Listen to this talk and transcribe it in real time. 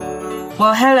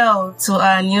Well, hello to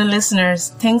our new listeners.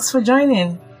 Thanks for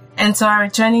joining. And to our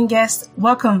returning guests,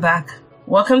 welcome back.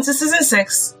 Welcome to season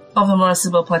 6 of the More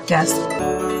Igbo podcast.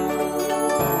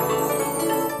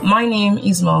 My name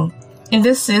is Mo. In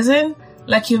this season,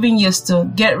 like you've been used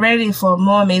to, get ready for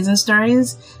more amazing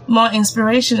stories, more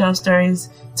inspirational stories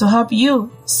to help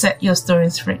you set your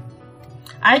stories free.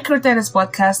 I created this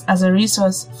podcast as a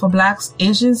resource for Blacks,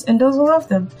 Asians, and those who love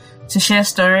them, to share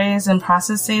stories and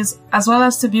processes, as well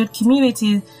as to build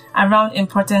community around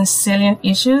important salient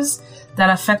issues that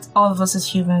affect all of us as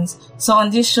humans. So on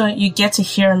this show, you get to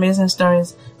hear amazing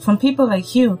stories from people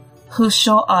like you who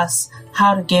show us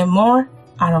how to get more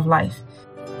out of life.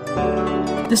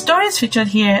 The stories featured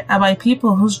here are by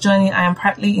people whose journey I am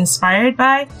partly inspired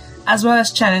by, as well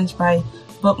as challenged by,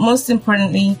 but most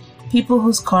importantly, people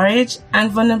whose courage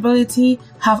and vulnerability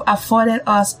have afforded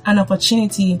us an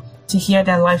opportunity to hear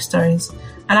their life stories,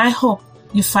 and I hope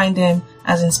you find them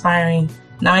as inspiring.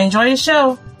 Now enjoy the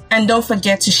show, and don't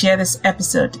forget to share this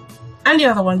episode and the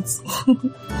other ones.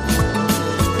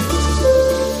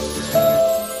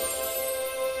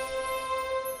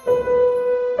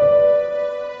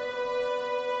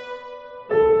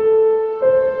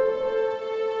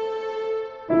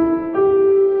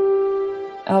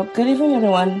 Good evening,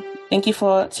 everyone. Thank you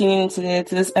for tuning in today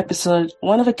to this episode,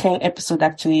 one of a kind episode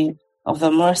actually, of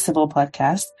the More Igbo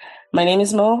podcast. My name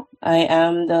is Mo. I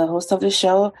am the host of the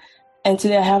show, and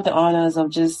today I have the honors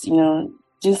of just, doing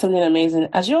something amazing.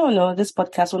 As you all know, this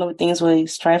podcast, one of the things we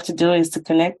strive to do is to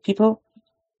connect people,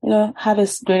 have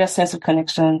this greater sense of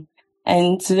connection.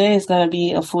 And today is going to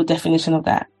be a full definition of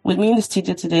that. With me in the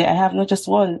studio today, I have not just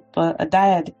one, but a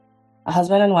dyad, a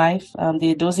husband and wife,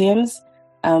 the Edoziems.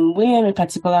 William in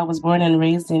particular was born and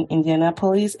raised in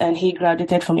Indianapolis, and he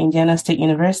graduated from Indiana State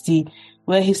University,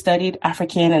 where he studied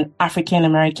African and African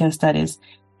American studies.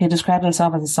 He described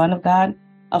himself as a son of God,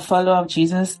 a follower of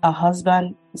Jesus, a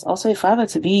husband. He's also a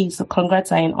father-to-be, so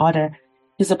congrats are in order.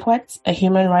 He's a poet, a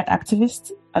human rights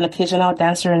activist, an occasional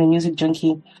dancer, and a music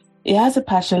junkie. He has a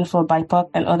passion for BIPOC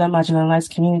and other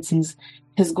marginalized communities.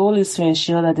 His goal is to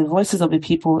ensure that the voices of the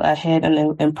people are heard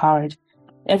and empowered.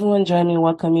 Everyone join me in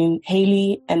welcoming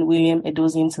Haley and William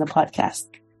Edoziem to the podcast.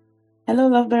 Hello,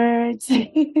 lovebirds.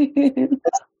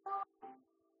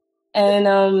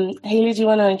 And Haley, do you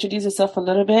want to introduce yourself a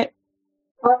little bit?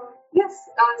 Yes.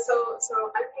 So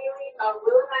I'm Haley.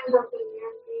 Will and I have been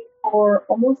married for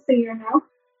almost a year now.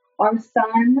 Our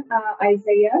son,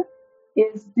 Isaiah,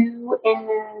 is due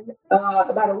in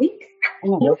about a week.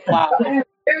 Oh, wow. So I am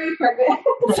very pregnant.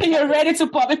 So you're ready to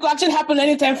pop. It could actually happen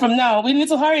anytime from now. We need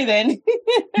to hurry then.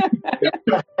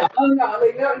 Oh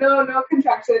no, no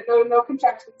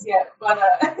contractions yet. But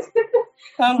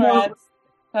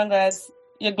Congrats.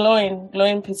 You're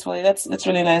glowing peacefully. That's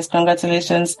really nice.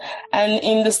 Congratulations. And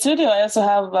in the studio, I also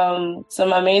have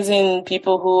some amazing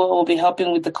people who will be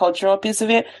helping with the cultural piece of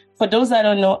it. For those that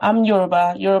don't know, I'm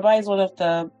Yoruba. Yoruba is one of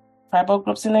the tribal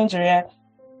groups in Nigeria.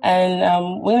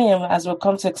 And William, as we'll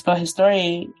come to explore his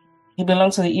story, he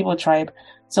belongs to the Igbo tribe.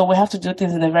 So we have to do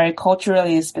things in a very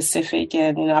culturally specific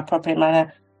and appropriate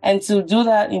manner. And to do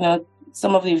that,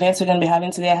 some of the events we're going to be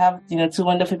having today, I have, two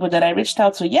wonderful people that I reached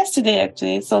out to yesterday,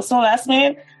 actually. So last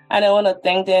minute, and I want to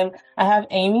thank them. I have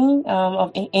Amy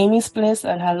of Amy's Place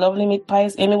and her lovely meat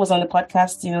pies. Amy was on the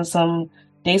podcast, some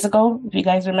days ago, if you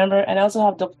guys remember. And I also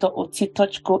have Dr.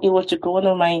 Otitochko Iwochukwu, one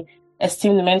of my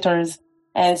esteemed mentors.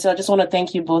 And so I just want to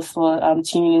thank you both for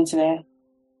tuning in today.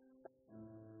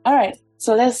 All right.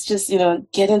 So let's just,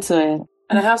 get into it.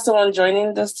 And I have someone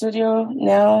joining the studio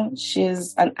now.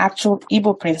 She's an actual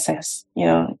Igbo princess.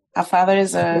 Her father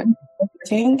is a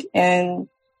king. And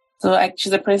so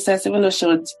she's a princess, even though she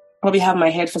would probably have my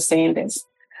head for saying this.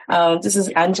 This is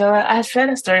Angela. I shared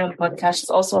a story on the podcast. She's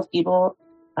also of Igbo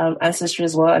ancestry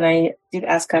as well. And I did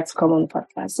ask her to come on the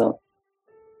podcast. So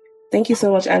thank you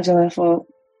so much, Angela, for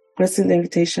accepting the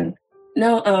invitation.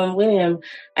 Now, William,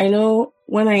 I know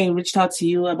when I reached out to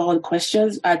you about the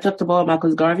questions, I talked about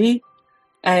Marcus Garvey.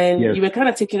 And yes. You were kind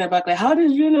of taken aback, like, how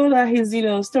did you know that his,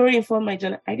 story informed my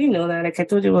journey? I didn't know that. Like I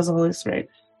told you, it was the Holy Spirit.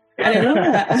 And I know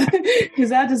that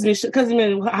he's had this mission, because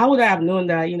how would I have known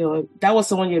that, that was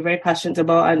someone you're very passionate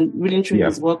about and reading through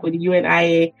his work with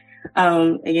UNIA.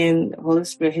 Again, Holy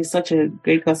Spirit, he's such a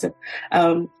great concept.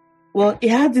 Well, he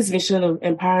had this vision of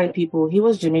empowering people. He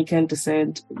was Jamaican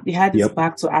descent. He had this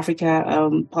Back to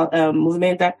Africa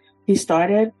movement that he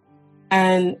started.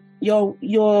 And your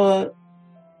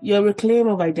reclaim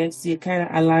of identity kind of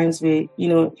aligns with,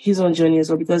 his own journey as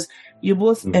well, because you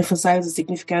both emphasize the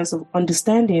significance of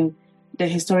understanding the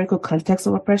historical context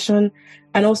of oppression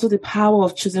and also the power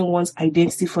of choosing one's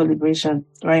identity for liberation,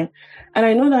 right? And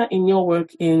I know that in your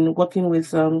work in working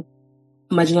with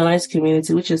marginalized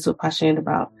community, which you're so passionate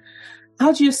about.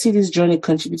 How do you see this journey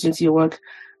contributing to your work?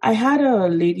 I had a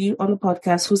lady on the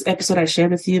podcast whose episode I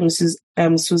shared with you, Mrs.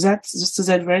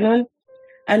 Suzette Vernon,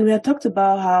 and we had talked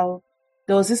about how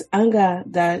there was this anger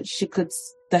that she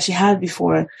had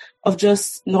before of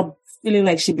just not feeling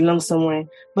like she belonged somewhere.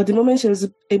 But the moment she was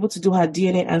able to do her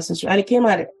DNA ancestry, and it came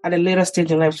at a later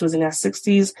stage in life, she was in her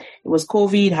 60s, it was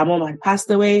COVID, her mom had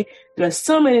passed away, there were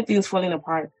so many things falling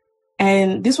apart.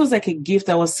 And this was like a gift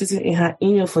that was sitting in her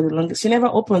email for the longest. She never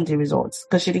opened the results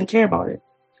because she didn't care about it.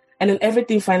 And then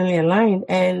everything finally aligned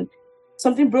and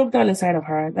something broke down inside of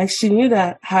her. Like she knew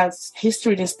that her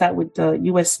history didn't start with the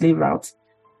US slave route,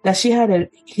 that she had a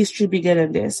history bigger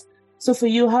than this. So for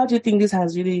you, how do you think this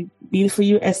has really been for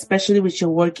you, especially with your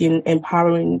work in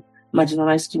empowering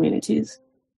marginalized communities?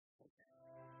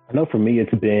 I know for me,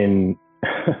 it's been,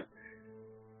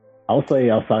 I'll say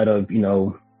outside of,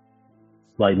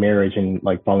 like marriage and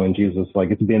like following Jesus,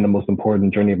 like it's been the most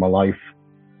important journey of my life.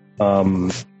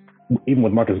 Even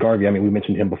with Marcus Garvey, we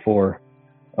mentioned him before.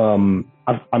 So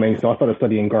I started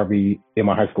studying Garvey in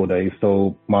my high school days,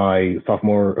 so my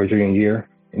sophomore or junior year.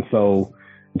 And so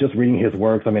just reading his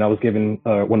works, I was given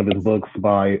one of his books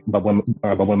by one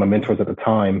of my mentors at the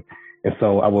time. And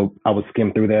so I would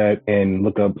skim through that and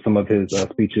look up some of his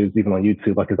speeches, even on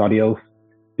YouTube, like his audios,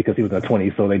 because he was at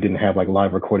 20, so they didn't have like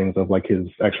live recordings of like his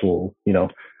actual,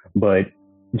 but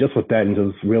just with that and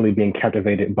just really being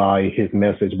captivated by his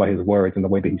message, by his words and the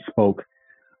way that he spoke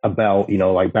about,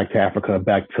 like back to Africa,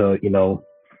 back to,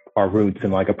 our roots,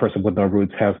 and like a person with no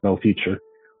roots has no future.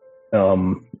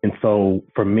 And so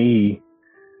for me,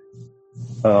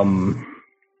 that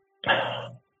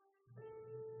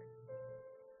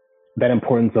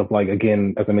importance of like,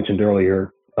 again, as I mentioned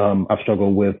earlier, I've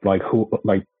struggled with like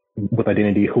with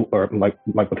identity,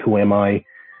 with who am I?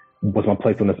 What's my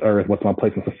place on this earth? What's my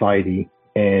place in society?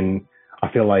 And I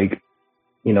feel like,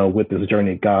 with this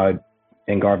journey, God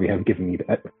and Garvey have given me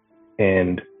that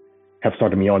and have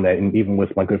started me on that. And even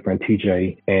with my good friend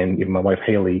TJ and even my wife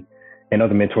Haley and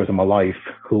other mentors in my life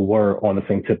who were on the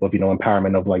same tip of,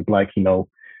 empowerment of like Black,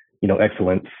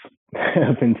 excellence,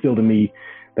 have instilled in me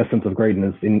that sense of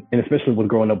greatness. And especially with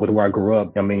growing up with where I grew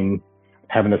up, having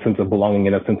a sense of belonging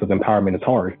and a sense of empowerment is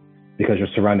hard because you're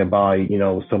surrounded by,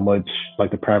 so much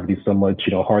like depravity, so much,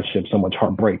 hardship, so much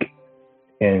heartbreak.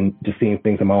 And just seeing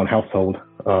things in my own household,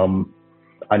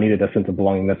 I needed that sense of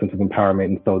belonging, that sense of empowerment.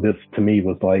 And so this to me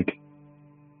was like,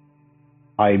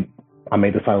 I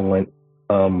made the silent,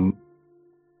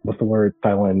 what's the word?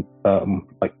 Silent,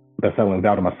 like that silent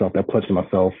vow to myself, that pledge to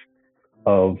myself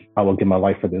of, I will give my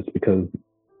life for this because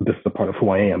this is a part of who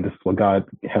I am. This is what God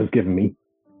has given me.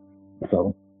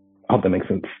 So I hope that makes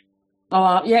sense.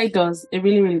 Oh, yeah, it does. It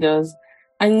really, really does.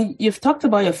 And you've talked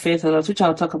about your faith a lot, which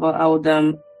I'll talk about. I would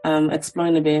explore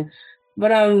in a bit.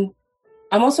 But I'm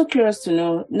also curious to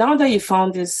know, now that you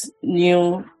found this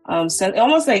new sense,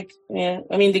 almost like,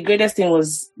 the greatest thing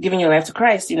was giving your life to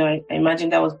Christ. I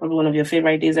imagine that was probably one of your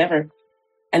favorite days ever.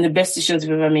 And the best decisions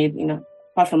you've ever made,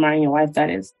 apart from marrying your wife, that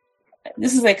is.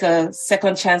 This is like a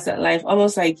second chance at life,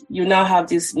 almost like you now have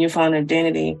this newfound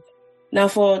identity. Now,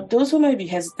 for those who might be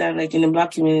hesitant, like in the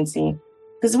Black community,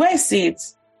 because the way I see it,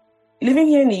 living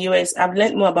here in the US, I've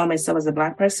learned more about myself as a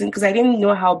Black person because I didn't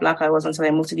know how Black I was until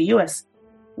I moved to the US,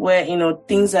 where,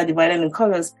 things are divided in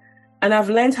colors. And I've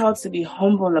learned how to be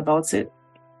humble about it.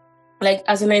 Like,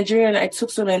 as a Nigerian, I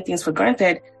took so many things for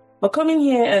granted. But coming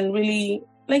here and really,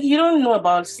 like, you don't know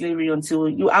about slavery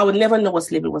until I would never know what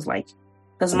slavery was like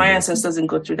because my ancestors didn't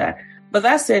go through that. But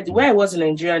that said, the way I was in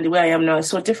Nigeria and the way I am now is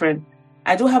so different.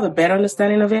 I do have a better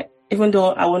understanding of it, even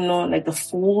though I wouldn't know like the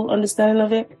full understanding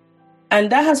of it.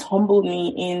 And that has humbled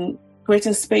me in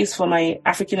creating space for my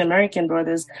African-American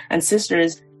brothers and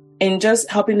sisters and just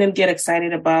helping them get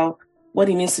excited about what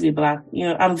it means to be Black.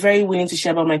 I'm very willing to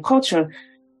share about my culture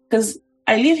because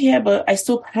I live here, but I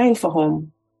still pine for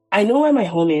home. I know where my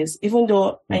home is, even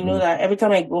though I know that every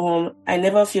time I go home, I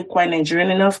never feel quite Nigerian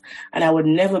enough and I would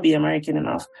never be American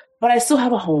enough, but I still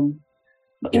have a home.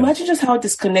 But imagine just how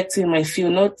disconnecting it might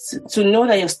feel, not to know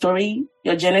that your story,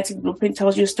 your genetic blueprint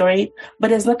tells you a story, but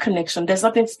there's no connection. There's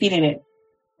nothing feeding it.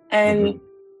 And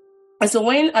so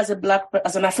when, as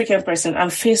an African person,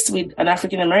 I'm faced with an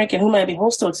African American who might be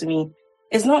hostile to me,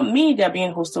 it's not me they're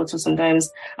being hostile to sometimes.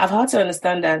 I've had to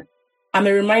understand that I'm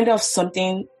a reminder of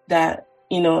something that,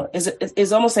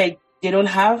 is almost like they don't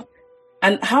have.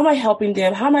 And how am I helping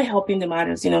them? How am I helping the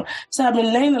others? So I've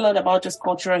been learning a lot about just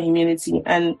cultural humility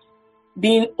and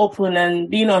being open and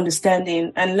being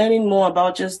understanding and learning more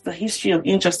about just the history of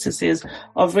injustices,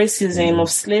 of racism, of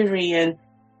slavery.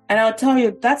 And I'll tell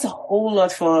you, that's a whole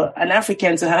lot for an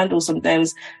African to handle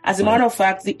sometimes. As a matter of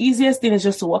fact, the easiest thing is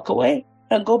just to walk away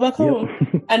and go back home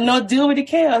and not deal with the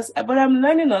chaos. But I'm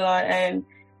learning a lot, and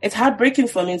it's heartbreaking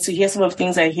for me to hear some of the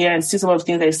things I hear and see some of the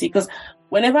things I see. Because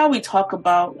whenever we talk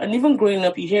about, and even growing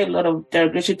up, you hear a lot of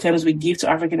derogatory terms we give to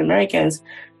African Americans,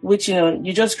 which,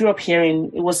 you just grew up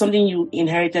hearing. It was something you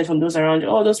inherited from those around you.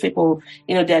 Oh, those people,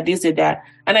 they're this, they're that.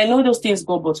 And I know those things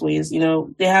go both ways.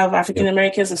 They have African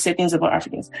Americans who say things about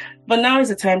Africans. But now is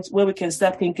the time where we can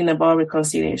start thinking about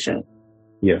reconciliation.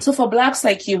 Yeah. So for Blacks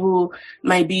like you who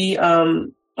might be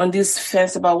on this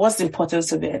fence about what's the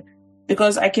importance of it,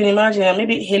 because I can imagine, and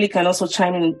maybe Haley can also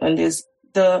chime in on this,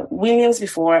 the Williams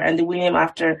before and the William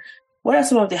after, what are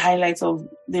some of the highlights of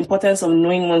the importance of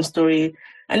knowing one story?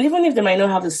 And even if they might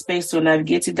not have the space to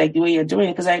navigate it like the way you're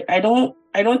doing, because I don't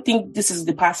think this is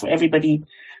the path for everybody.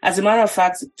 As a matter of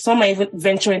fact, some might even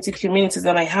venture into communities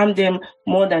that might harm them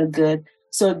more than good.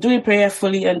 So do it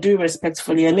prayerfully and do it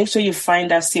respectfully, and make sure you find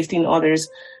that safety in others.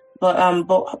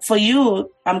 But for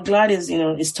you, I'm glad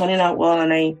it's turning out well,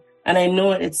 and I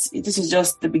know this is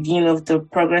just the beginning of the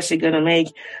progress you're gonna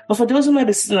make. But for those who might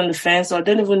be sitting on the fence or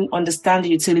don't even understand the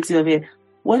utility of it,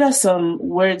 what are some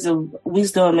words of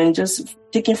wisdom and just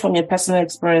taking from your personal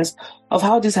experience of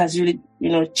how this has really,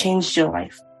 changed your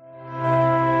life?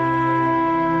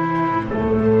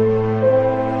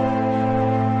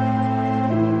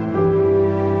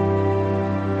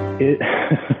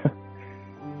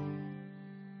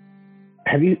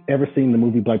 Have you ever seen the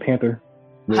movie Black Panther?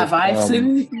 Have I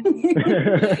seen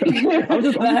it? I'm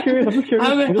just curious.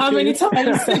 How many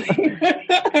times?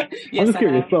 I'm just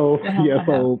curious.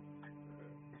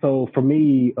 So for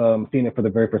me, seeing it for the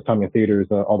very first time in theaters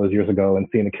all those years ago, and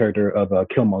seeing the character of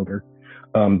Killmonger,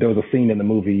 there was a scene in the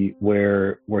movie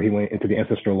where he went into the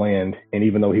ancestral land, and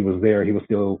even though he was there, he was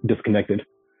still disconnected,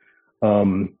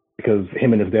 because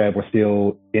him and his dad were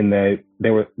still in that they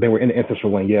were in the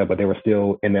ancestral land, but they were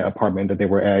still in that apartment that they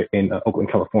were at in Oakland,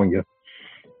 California,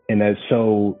 and that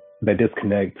showed that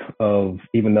disconnect of,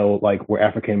 even though like we're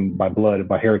African by blood,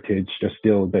 by heritage, there's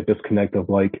still that disconnect of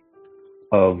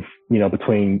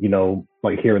between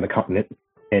like here in the continent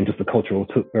and just the cultural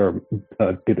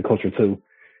the culture too,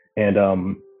 and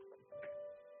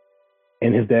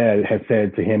his dad had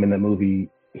said to him in the movie,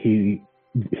 he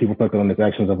reflected on his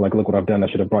actions of like, look what I've done, I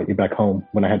should have brought you back home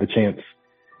when I had the chance.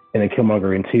 And then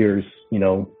Killmonger in tears,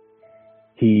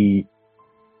 he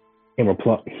in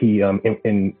reply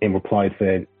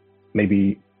said,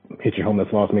 maybe hit your home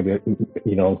that's lost, maybe that's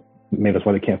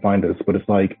why they can't find us. But it's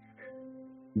like,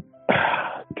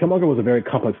 Killmonger was a very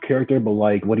complex character, but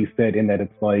like what he said in that,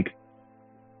 it's like,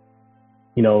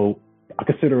 I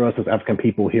consider us as African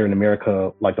people here in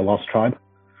America like the lost tribe.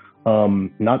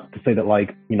 Not to say that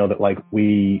like, that like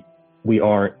we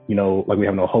aren't, like we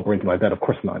have no hope or anything like that. Of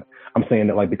course not. I'm saying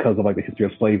that like, because of like the history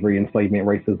of slavery, enslavement,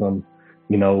 racism,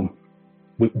 we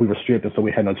were stripped, and so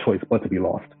we had no choice but to be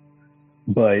lost.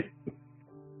 But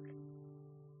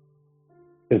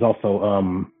there's also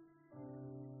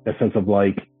a sense of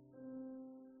like,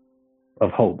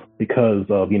 of hope because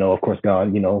of, of course,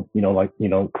 God,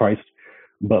 Christ,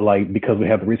 but like, because we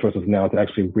have the resources now to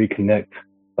actually reconnect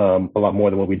a lot more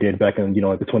than what we did back in, the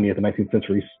 20th and 19th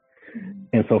centuries.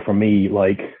 And so for me,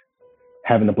 like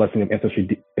having the blessing of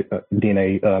ancestry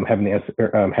DNA, having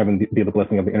the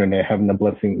blessing of the internet, having the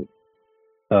blessing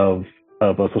of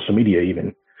social media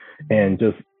even, and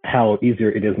just how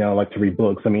easier it is now, like to read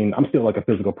books. I mean, I'm still like a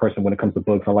physical person when it comes to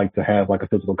books. I like to have like a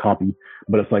physical copy,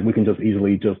 but it's like we can just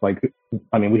easily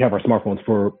we have our smartphones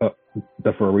for a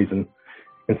reason.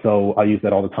 And so I use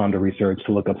that all the time to research,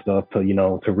 to look up stuff,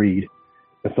 to read.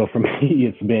 And so for me,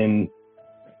 it's been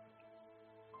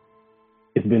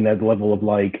that level of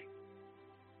like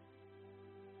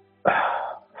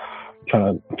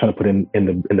trying to put in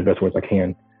the best words I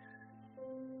can.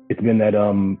 It's been that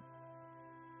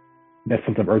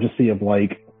sense of urgency of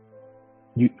like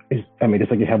it's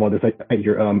like you have all this at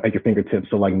your fingertips.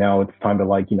 So like now it's time to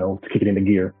like to kick it into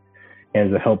gear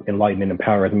and to help enlighten and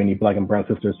empower as many Black and brown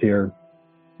sisters here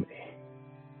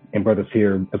and brothers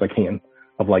here as I can.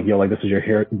 Of like, like this is your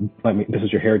this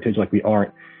is your heritage. Like we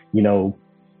aren't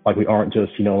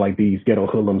just like these ghetto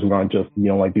hoodlums. We aren't just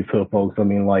like these hood folks.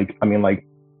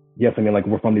 Yes,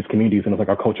 we're from these communities, and it's like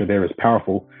our culture there is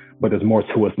powerful, but there's more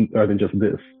to us other than just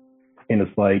this. And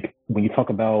it's like when you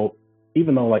talk about,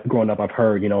 even though like growing up, I've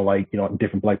heard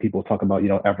different Black people talk about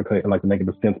Africa in like the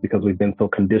negative sense, because we've been so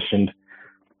conditioned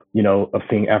of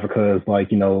seeing Africa as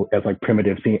like as like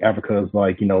primitive, seeing Africa as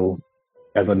like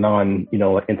as a non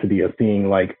entity, of seeing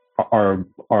like our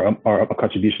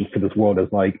contributions to this world as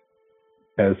like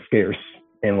as scarce,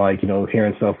 and like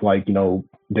hearing stuff like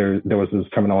there was this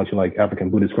terminology like African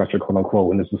booty scratcher, quote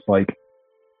unquote, and it's just like,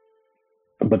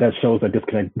 but that shows that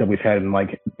disconnect that we've had in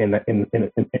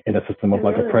the system of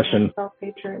like really oppression.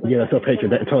 Self-hatred. Yeah,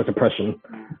 self-hatred, that towards oppression.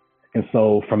 And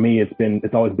so for me,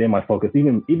 it's always been my focus.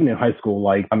 Even in high school,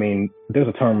 like, I mean, there's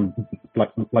a term like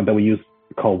that we use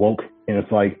called woke, and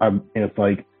it's like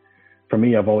for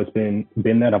me, I've always been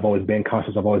that. I've always been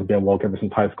conscious. I've always been woke ever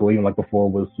since high school, even like before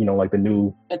it was, like the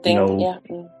new thing.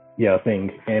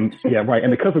 And yeah, right.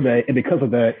 And because of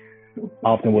that,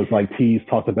 often was like teased,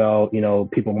 talked about,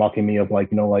 people mocking me of like,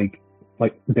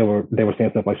 like they were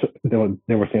saying stuff like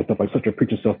they were saying stuff like, "Shut your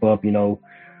preach yourself up,"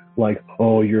 like,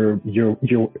 "Oh, you're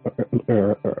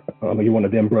one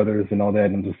of them brothers," and all that.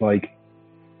 And I'm just like,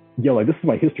 yo, like, this is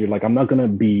my history. Like, I'm not gonna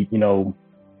be,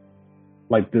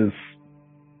 like this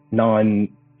non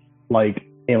like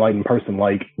enlightened person.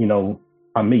 Like,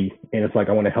 I'm me, and it's like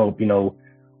I want to help,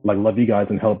 like love you guys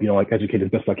and help, like educate as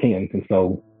best I can. And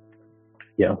so,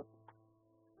 yeah.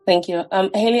 Thank you.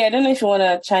 Haley, I don't know if you want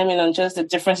to chime in on just the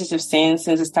differences you've seen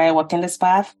since you started walking this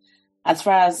path, as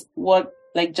far as what,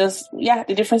 like,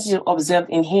 the differences you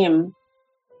observed in him.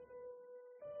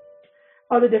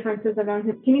 Oh, the differences around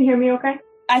him. Can you hear me okay?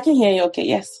 I can hear you okay,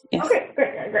 yes. Okay,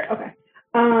 great, okay.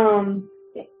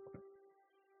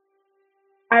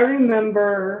 I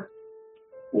remember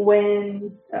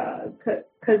when,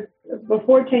 because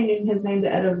before changing his name to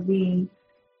Edoziem,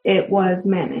 it was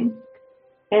Manning.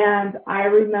 And I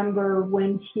remember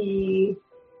when he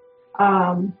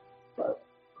was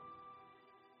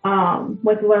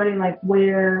learning like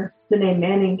where the name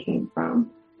Manning came from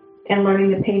and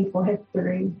learning the painful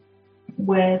history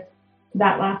with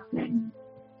that last name.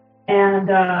 And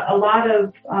a lot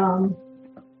of,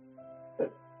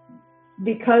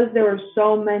 because there were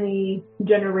so many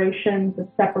generations of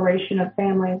separation of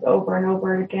families over and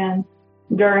over again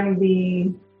during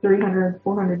the 300,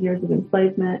 400 years of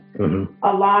enslavement, mm-hmm.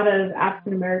 a lot of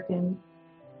African Americans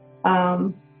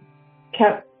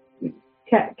kept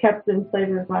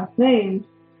enslavers' last names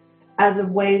as a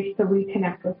way to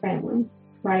reconnect with family,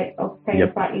 right? Okay,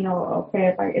 yep.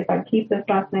 If I keep this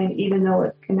last name, even though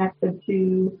it's connected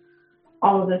to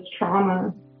all of this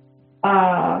trauma,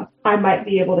 I might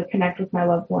be able to connect with my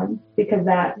loved ones, because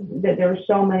that there were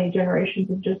so many generations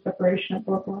of just separation of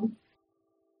loved ones.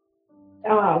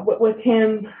 With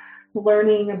him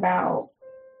learning about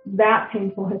that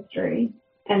painful history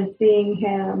and seeing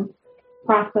him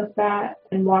process that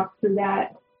and walk through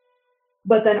that,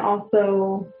 but then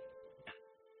also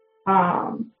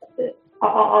asking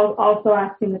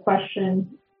the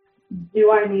question,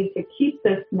 do I need to keep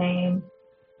this name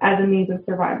as a means of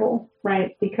survival,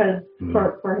 right? Because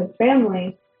for his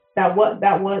family, there was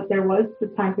the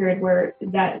time period where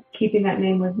that keeping that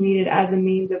name was needed as a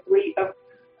means of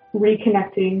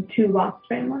reconnecting to lost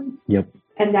families. Yep.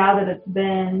 And now that it's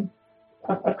been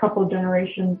a couple of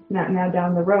generations now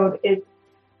down the road, it's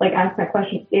like, ask that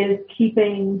question: is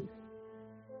keeping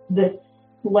this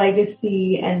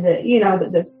legacy and this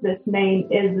name,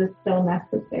 is this still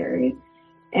necessary?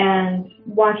 And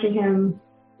watching him,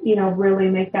 really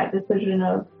make that decision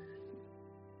of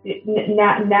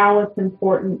now it's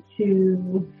important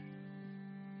to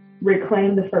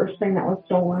reclaim the first thing that was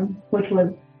stolen, which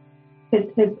was his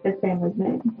family's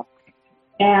name,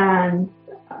 and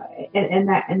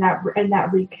that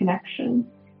reconnection,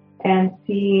 and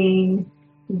seeing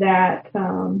that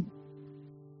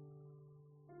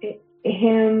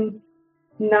him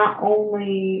not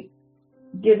only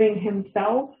giving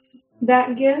himself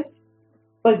that gift,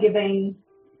 but giving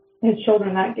his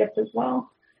children that gift as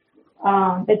well.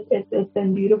 It's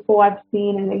been beautiful. I've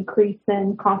seen an increase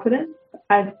in confidence.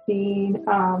 I've seen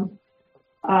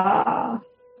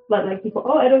like people,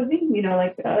 Edoziem,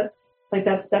 like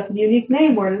that's a unique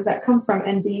name. Where does that come from?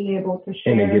 And being able to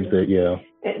share, and it gives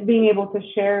being able to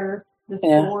share the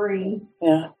story,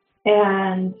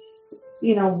 and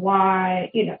why,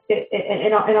 and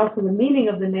also the meaning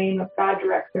of the name of God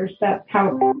directs their steps.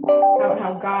 How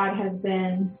God has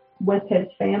been with his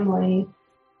family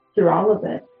through all of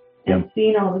it, and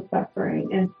seeing all the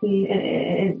suffering, and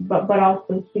but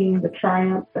also seeing the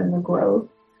triumph and the growth.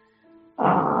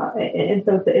 And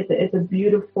so it's a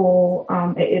beautiful.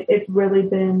 It's really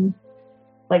been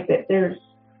like that. There's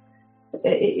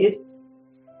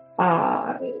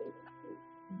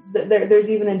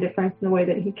even a difference in the way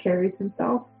that he carries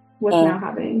himself with now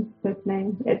having this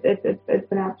name. It's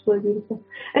been absolutely beautiful.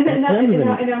 And now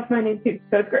it's my name too,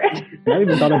 so it's great. I've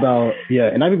even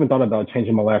thought about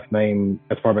changing my last name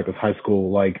as far back as high school,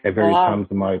 like at various times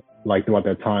in my throughout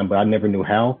that time, but I never knew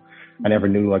how. I never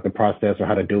knew like the process or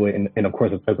how to do it. And of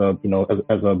course, as a,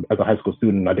 as a high school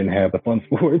student, I didn't have the funds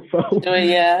for it. So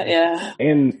yeah.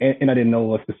 and I didn't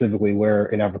know specifically where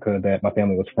in Africa that my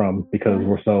family was from because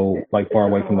we're so like far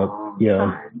away from the,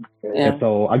 And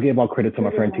so I give all credit to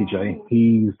my friend TJ.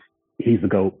 He's the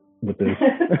GOAT with this.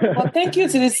 Well, thank you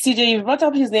to this TJ. You've brought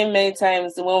up his name many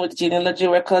times, the one with the genealogy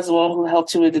records, the one who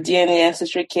helped you with the DNA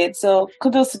ancestry kit. So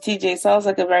kudos to TJ. Sounds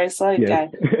like a very solid guy.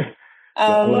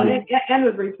 And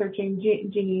was researching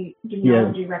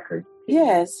genealogy records.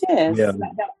 Yes. Yeah.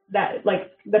 That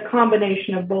like the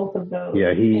combination of both of those.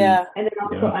 Yeah. And then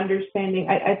also understanding,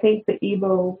 I think the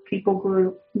Igbo people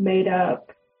group made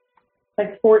up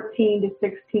like 14 to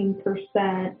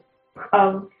 16%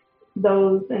 of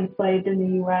those enslaved in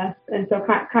the U.S. And so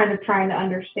kind of trying to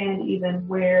understand even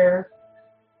where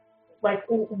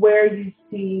you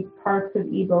see parts of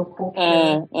Igbo culture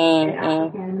and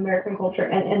African and American culture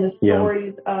and the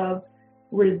stories of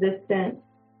resistance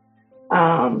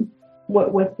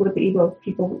with the Igbo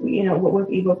people, with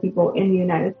Igbo people in the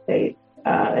United States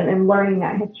and learning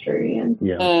that history. And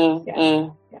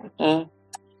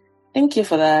Thank you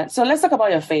for that. So let's talk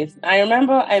about your faith. I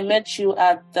remember I met you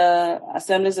at the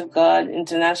Assemblies of God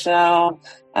International,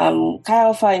 Chi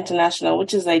Alpha International,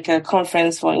 which is like a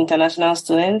conference for international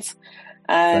students.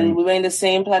 And we were in the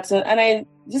same platoon. And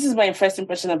this is my first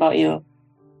impression about you.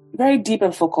 Very deep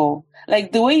and focal.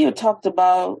 Like the way you talked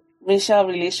about racial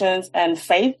relations and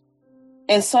faith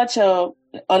in such an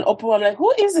open way. I'm like,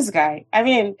 who is this guy? I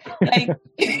mean, like,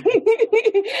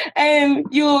 and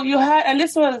you had, and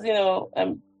this was,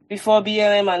 before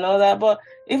BLM and all that, but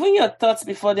even your thoughts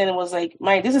before then, it was like,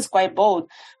 Mike, this is quite bold.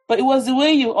 But it was the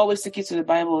way you always took it to the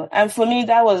Bible. And for me,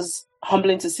 that was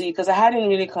humbling to see because I hadn't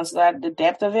really considered the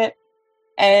depth of it.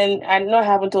 And I know I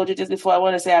haven't told you this before. I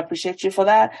want to say I appreciate you for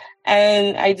that.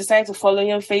 And I decided to follow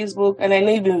you on Facebook. And I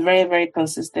know you've been very, very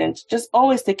consistent, just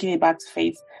always taking it back to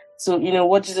faith. So,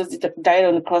 what Jesus died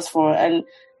on the cross for. And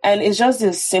it's just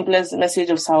the simplest message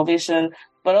of salvation,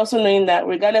 but also knowing that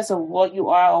regardless of what you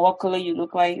are or what color you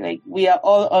look like we are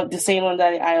all the same under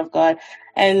the eye of God.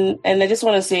 And I just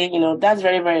want to say, that's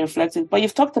very, very reflective. But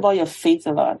you've talked about your faith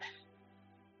a lot.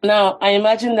 Now, I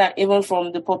imagine that even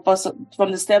from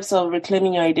the steps of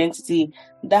reclaiming your identity,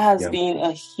 that has been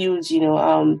a huge,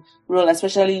 role,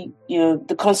 especially,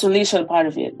 the consolation part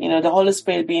of it, the Holy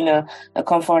Spirit being a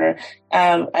comforter.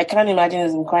 I can't imagine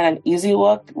it's been quite an easy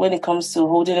work when it comes to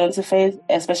holding on to faith,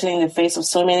 especially in the face of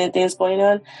so many things going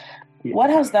on. Yeah. What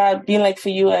has that been like for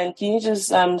you? And can you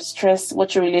just stress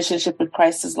what your relationship with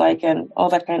Christ is like and all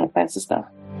that kind of fancy stuff?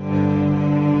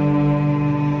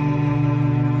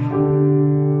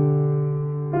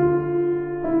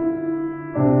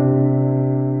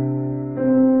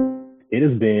 It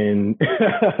has been,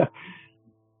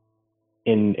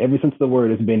 in every sense of the word,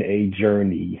 it's been a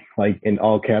journey, like in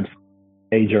all caps,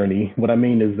 a journey. What I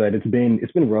mean is that it's been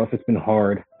rough, it's been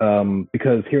hard,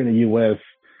 because here in the U.S.,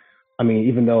 I mean,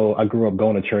 even though I grew up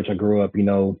going to church, I grew up,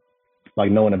 like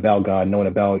knowing about God, knowing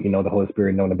about, the Holy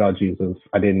Spirit, knowing about Jesus.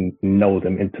 I didn't know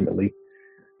them intimately.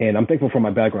 And I'm thankful for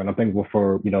my background. I'm thankful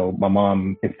for, my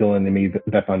mom instilling in me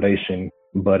that foundation.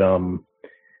 But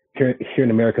here in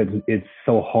America, it's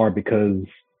so hard because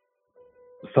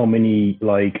so many, it's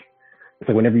like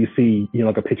whenever you see,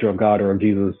 like a picture of God or of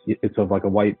Jesus, it's of like a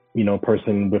white,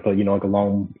 person with a, like a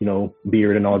long,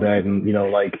 beard and all that. And,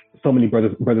 like so many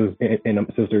brothers and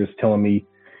sisters telling me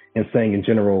and saying in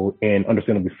general, and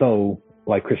understandably so,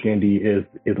 like Christianity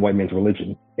is white man's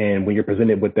religion. And when you're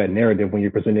presented with that narrative, when you're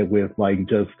presented with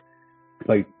just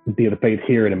the faith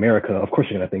here in America, of course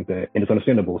you're going to think that, and it's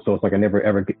understandable. So it's like I never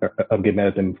ever get mad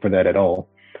at them for that at all.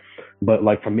 But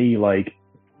for me, it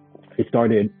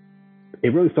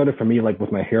really started for me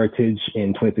with my heritage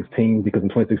in 2016, because in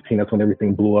 2016 that's when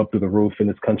everything blew up through the roof in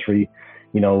this country.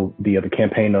 The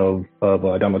campaign of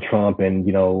Donald Trump and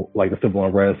the civil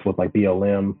unrest with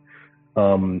BLM,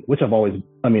 which I've always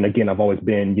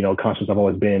been conscious. I've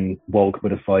always been woke,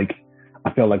 but it's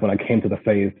I felt like when I came to the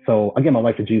faith, so I gave my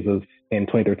life to Jesus in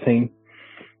 2013,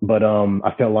 but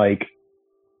I felt like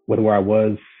with where I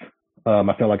was,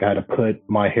 I felt like I had to put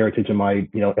my heritage and my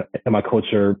and my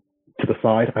culture to the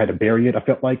side. I had to bury it. I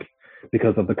felt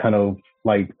because of the kind of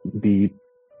the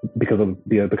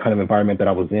kind of environment that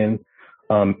I was in,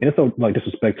 and it's so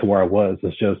disrespect to where I was.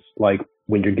 It's just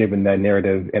when you're given that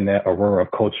narrative and that aurora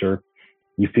of culture,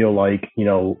 you feel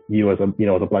you as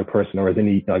a Black person, or as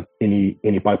any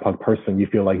BIPOC person, you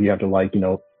feel you have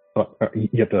to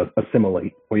you have to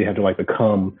assimilate, or you have to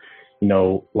become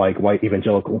white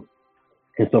evangelical.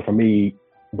 And so for me,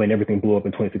 when everything blew up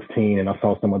in 2016 and I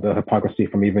saw some of the hypocrisy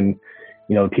from even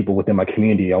people within my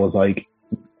community, I was like,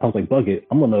 bug it,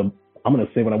 I'm gonna I'm gonna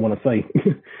say what I want to say.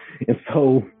 And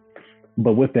so,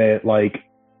 but with that, like,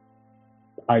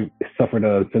 I suffered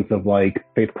a sense of like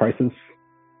faith crisis.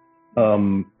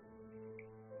 Um,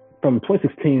 from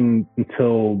 2016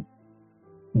 until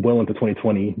well into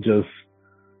 2020, just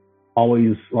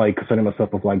always like concerning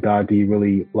myself with like, God, do you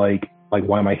really like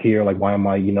why am I here? Like, why am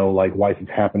I, like, why is this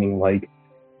happening? Like,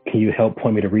 can you help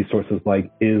point me to resources?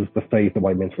 Like, is the faith the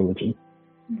white man's religion?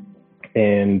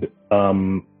 And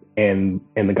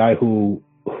the guy who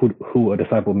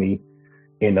discipled me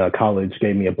in college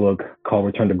gave me a book called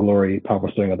Return to Glory, Powerful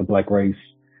Story of the Black Race.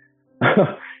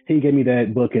 He gave me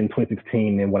that book in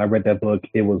 2016, and when I read that book,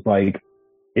 it was like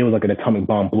an atomic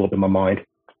bomb blew up in my mind,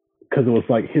 because it was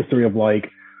like history of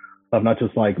not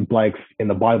just like blacks in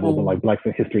the Bible, but like blacks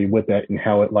in history with that, and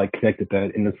how it like connected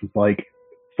that. And this is like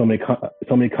so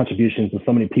many contributions and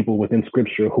so many people within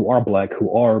Scripture who are black,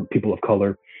 who are people of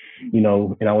color,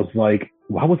 And I was like,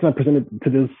 why wasn't I presented to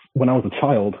this when I was a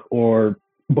child or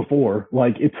before?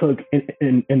 Like, it took,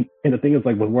 and the thing is,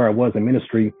 like, with where I was in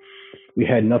ministry, we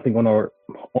had nothing on our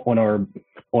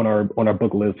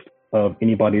book list of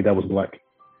anybody that was black.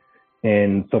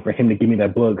 And so for him to give me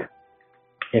that book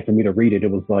and for me to read it,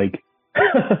 it was like,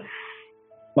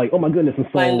 like, oh my goodness. And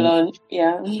so, mind blown.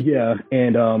 Yeah. Yeah.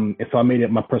 And so I made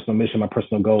it my personal mission, my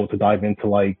personal goal to dive into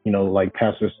like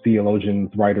pastors, theologians,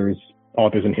 writers,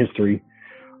 authors in history,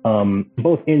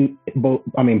 both in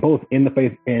the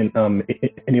faith and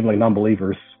even like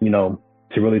non-believers,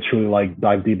 to really truly like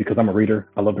dive deep, because I'm a reader.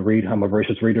 I love to read. I'm a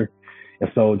voracious reader.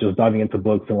 And so just diving into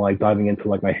books and like diving into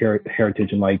like my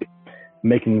heritage and like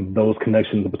making those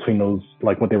connections between those,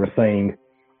 like what they were saying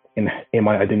in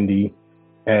my identity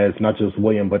as not just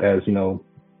William, but as,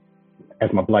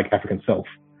 as my Black African self.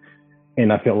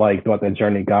 And I felt like throughout that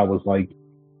journey, God was like,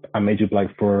 I made you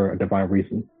Black for a divine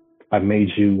reason. I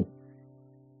made you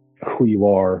who you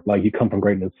are. Like, you come from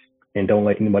greatness, and don't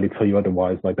let anybody tell you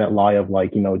otherwise. Like that lie of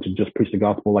like, to just preach the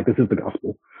gospel. Like, this is the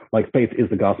gospel. Like, faith is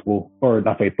the gospel, or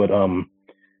not faith, but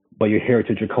your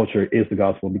heritage, your culture is the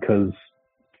gospel, because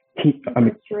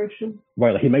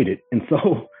right, like he made it. And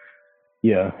so,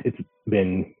 yeah,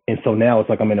 and so now it's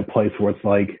like I'm in a place where it's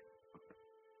like,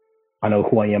 I know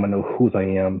who I am, I know whose I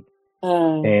am,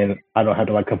 and I don't have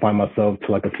to like confine myself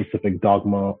to like a specific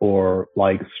dogma or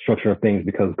like structure of things,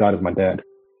 because God is my dad.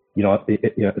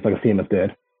 It's like I see him as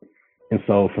dad. And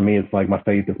so for me, it's like my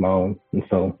faith is my own. And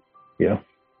so, yeah.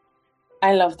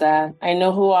 I love that. I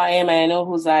know who I am and I know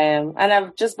whose I am. And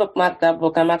I've just bookmarked that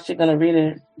book. I'm actually going to read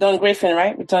it. Don Griffin,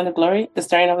 right? Return to Glory,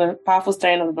 the powerful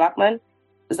story of the Black man.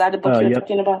 Is that the book you're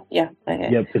talking about? Yeah.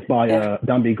 Okay. Yep. It's by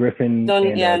Don B. Griffin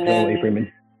and Joel A.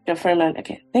 Freeman. Joe Freeman.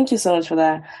 Okay. Thank you so much for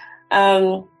that.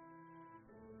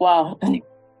 Wow.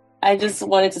 I just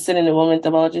wanted to sit in a moment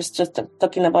about just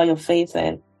talking about your faith,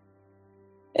 and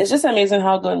it's just amazing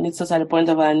how God meets us at the point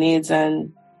of our needs,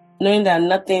 and knowing that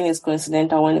nothing is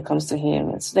coincidental when it comes to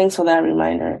Him. So thanks for that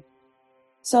reminder.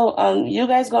 So, you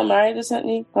guys got married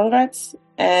recently. Congrats.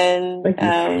 And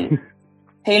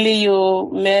Haley, you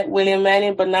met William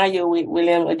Manning, but now you're with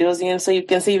William Edoziem, so you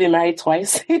can see you've been married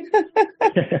twice.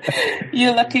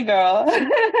 You lucky girl.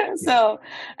 So,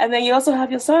 and then you also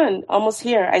have your son almost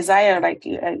here, Isaiah. Like,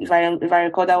 if I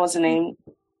recall, that was the name.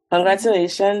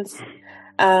 Congratulations.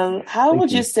 How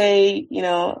would you say,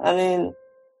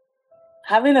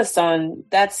 having a son,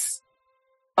 that's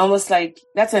almost like,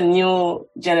 that's a new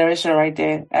generation right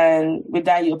there. And with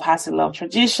that, you're passing along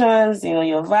traditions,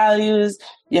 your values,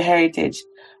 your heritage.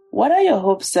 What are your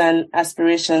hopes and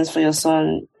aspirations for your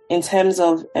son in terms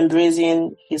of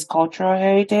embracing his cultural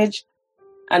heritage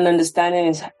and understanding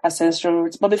his ancestral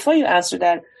roots? But before you answer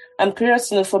that, I'm curious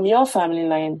to know, from your family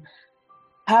line,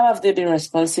 how have they been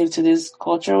responsive to this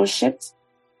cultural shift?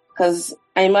 Because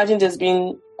I imagine there's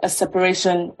been a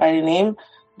separation by the name,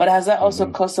 but has that also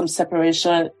caused some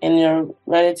separation in your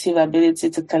relative ability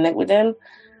to connect with them?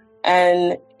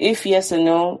 And if yes or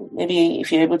no, maybe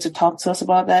if you're able to talk to us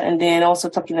about that, and then also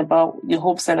talking about your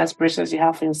hopes and aspirations you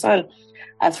have for your son,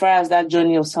 as far as that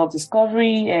journey of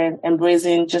self-discovery and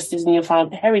embracing just this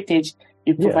newfound heritage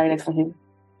you provided for him.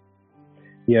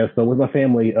 Yeah, so with my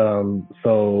family,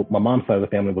 so my mom's side of the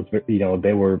family was,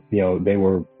 they were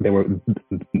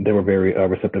very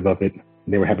receptive of it.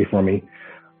 They were happy for me.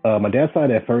 My dad's side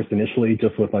at first, initially,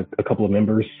 just with like a couple of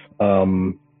members,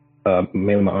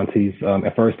 mainly my aunties.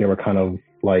 At first, they were kind of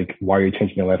like, "Why are you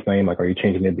changing your last name? Like, are you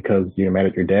changing it because you're mad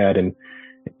at your dad?" And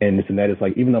this and that. Is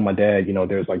like, even though my dad,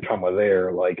 there's like trauma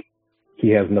there, like he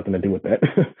has nothing to do with that.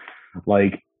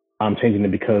 Like, I'm changing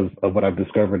it because of what I've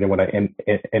discovered and what I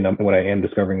am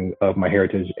discovering of my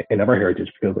heritage and of our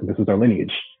heritage, because this is our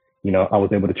lineage. I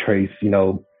was able to trace,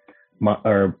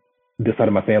 this side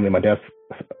of my family, my dad's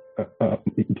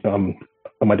on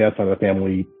my dad's side of the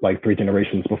family, like 3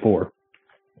 generations before.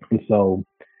 And so,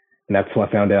 and that's how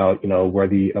I found out, where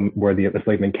the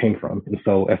enslavement came from. And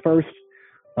so at first,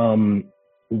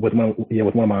 with one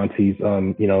of my aunties,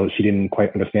 she didn't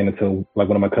quite understand until like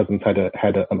one of my cousins had to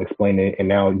explain it. And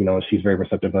now, she's very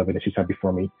receptive of it and she's happy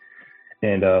for me.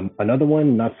 And another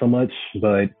one, not so much,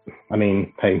 but I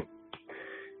mean, hey,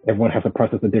 everyone has to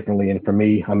process it differently. And for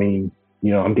me, I mean,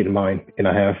 I'm getting mine, and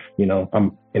I have,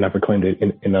 I've reclaimed it,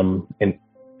 and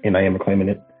I am reclaiming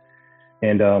it.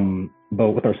 And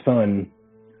but with our son,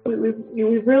 we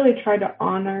really try to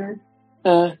honor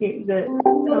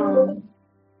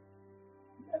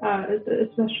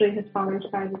especially his father's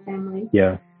side of the family.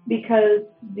 Yeah. Because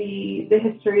the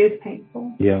history is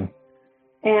painful. Yeah.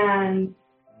 And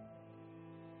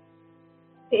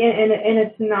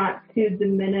it's not to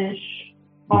diminish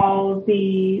all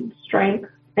the strength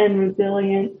and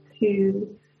resilience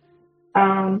to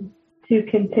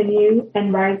continue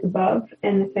and rise above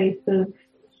in the face of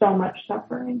so much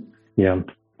suffering. Yeah.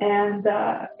 And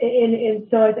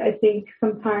so I think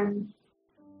sometimes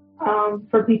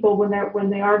for people when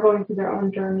they are going through their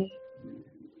own journey,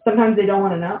 sometimes they don't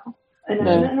want to know, and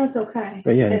that's okay.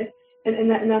 But yeah.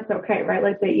 And that's okay, right?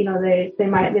 Like they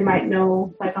might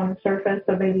know like on the surface,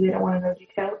 but maybe they don't want to know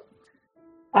details.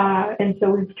 And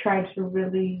so we've tried to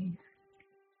really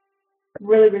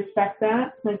respect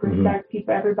that, like respect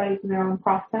people, everybody's in their own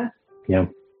process. Yeah.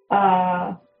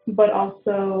 But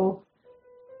also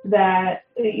that,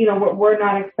 we're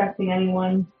not expecting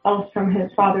anyone else from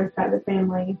his father's side of the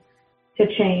family to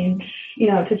change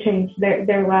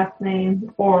their last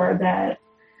name, or that,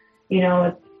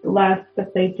 it's less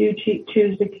if they do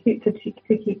choose to keep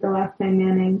the last name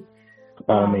Manning.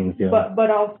 By all means, yeah. But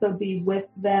also be with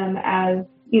them as,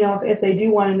 if they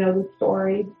do want to know the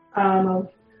story of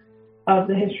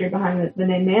the history behind the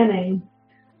name Manning,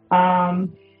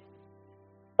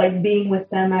 like being with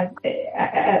them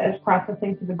as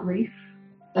processing through the grief,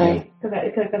 right? Because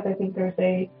I think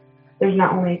there's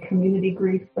not only a community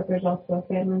grief, but there's also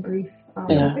a family grief,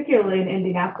 particularly in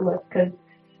Indianapolis, because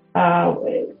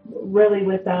really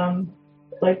with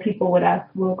like people would ask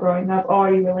Will growing up, oh,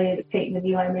 are you related to Peyton and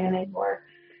Eli Manning, or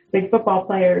big football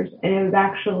players? And it was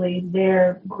actually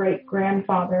their great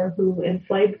grandfather who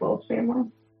enslaved Will's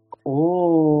family.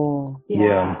 Oh,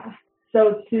 yeah.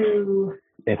 So to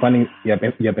finding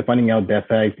out that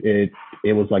fact, it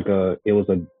was like a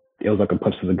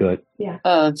punch to the gut. Yeah.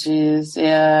 Oh, jeez.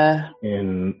 Yeah.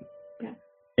 And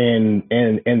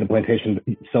the plantation.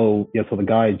 So the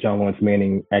guy John Lawrence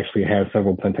Manning actually had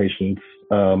several plantations.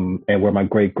 And where my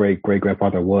great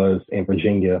grandfather was in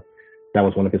Virginia, that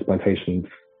was one of his plantations.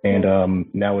 And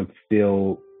now it's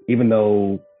still, even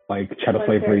though like chattel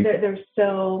slavery, they're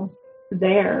still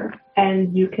there,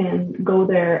 and you can go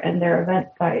there, and their event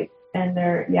sites, and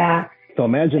they're So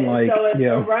imagine right.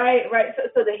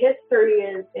 So the history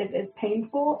is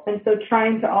painful, and so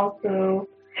trying to also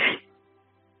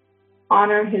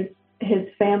honor his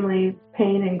family's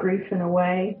pain and grief in a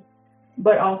way,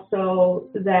 but also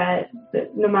that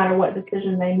no matter what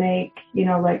decision they make,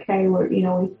 like, hey, we're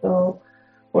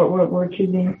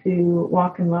choosing to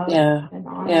walk in love and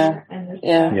honor and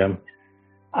respect.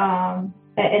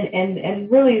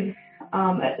 And really,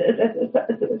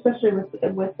 especially with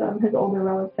his older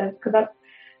relatives, because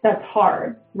that's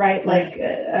hard, right? Like,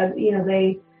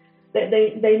 they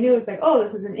knew it's like, oh,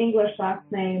 this is an English last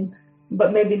name,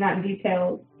 but maybe not in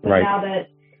details. But now that,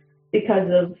 because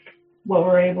of what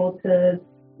we're able to,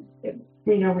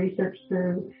 research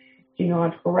through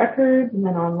genealogical records and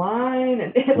then online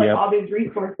and all these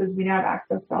resources, we now have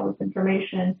access to all this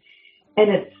information, and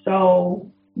it's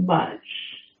so much,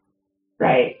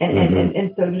 right?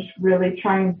 And so just really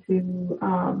trying to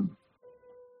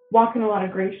walk in a lot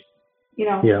of grace, a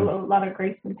lot of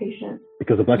grace and patience.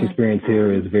 Because the Black experience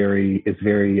here is very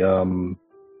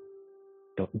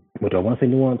what do I want to say,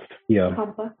 nuanced? Yeah.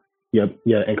 Complex. Yep.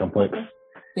 Yeah, and complex.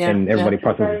 Yeah. And everybody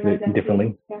processes it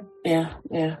differently. Yeah.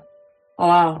 Oh,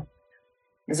 wow.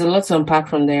 There's a lot to unpack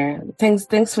from there.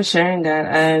 Thanks for sharing that.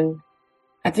 And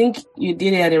I think you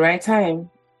did it at the right time.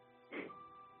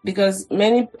 Because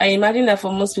I imagine that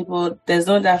for most people, there's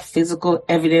not that physical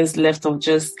evidence left of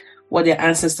just what their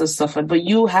ancestors suffered. But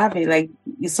you have it, like,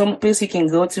 it's some place you can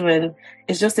go to, and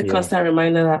it's just a constant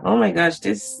reminder that, oh my gosh,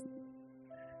 this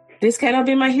cannot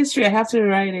be my history. I have to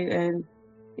rewrite it. And,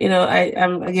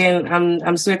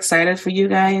 I'm so excited for you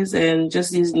guys and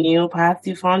just this new path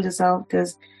you found yourself,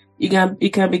 because you can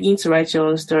begin to write your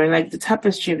own story. Like the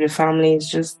tapestry of your family is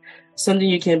just something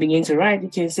you can begin to write. You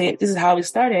can say, this is how it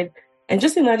started. And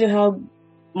just imagine how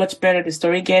much better the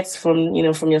story gets from,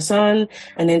 from your son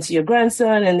and then to your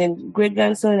grandson and then great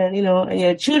grandson and, and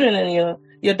your children and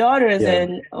your daughters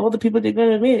and all the people they're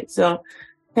going to meet. So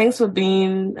thanks for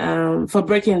being, for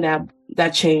breaking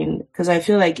that chain. Because I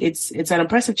feel like it's an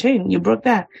impressive chain. You broke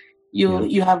that.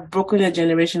 You have broken a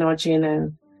generational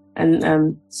chain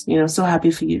and so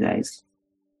happy for you guys.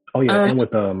 Oh yeah. And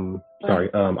with, I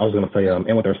was going to say,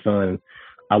 and with our son,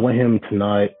 I want him to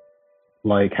not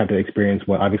like have to experience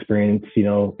what I've experienced,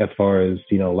 as far as,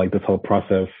 like this whole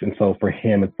process. And so for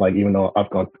him, it's like, even though I've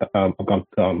gone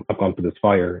through this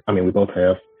fire, I mean, we both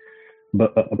have,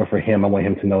 but for him, I want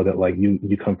him to know that like you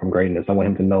come from greatness. I want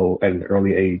him to know at an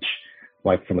early age,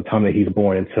 like from the time that he's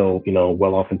born until,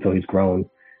 well off until he's grown,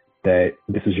 that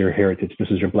this is your heritage. This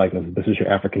is your blackness. This is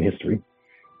your African history.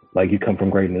 Like you come from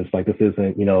greatness. Like this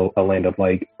isn't, a land of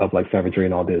savagery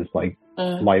and all this. Like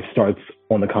life starts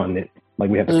on the continent. Like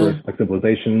we had the first like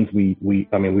civilizations. We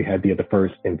had the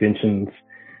first inventions.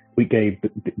 We gave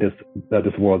this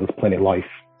world, this planet life,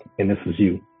 and this is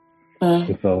you.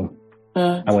 And so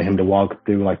I want him to walk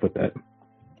through life with that.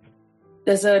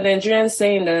 There's a Nigerian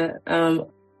saying that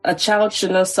a child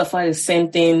should not suffer the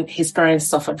same thing his parents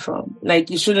suffered from.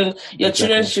 Like your children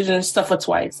shouldn't suffer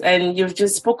twice. And you've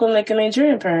just spoken like a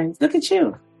Nigerian parent. Look at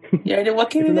you. You're already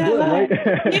walking in that line.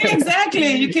 Right? Yeah,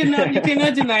 exactly. You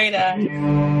cannot deny that.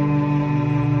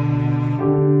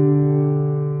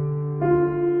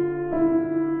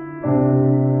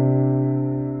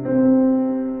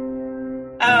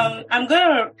 I'm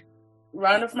gonna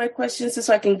round off my questions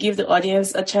so I can give the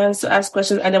audience a chance to ask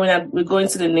questions, and then we go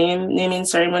into the naming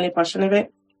ceremony portion of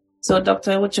it. So,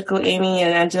 Dr. Wuchukwu, Amy,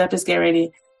 and Angela, please get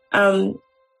ready. I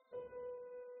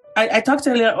talked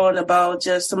earlier on about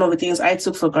just some of the things I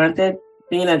took for granted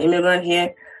being an immigrant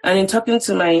here, and in talking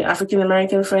to my African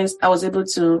American friends, I was able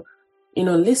to,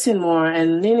 listen more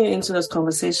and leaning into those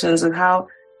conversations and how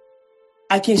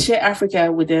I can share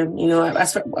Africa with them,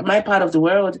 as my part of the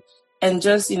world. And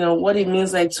just, what it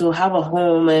means like to have a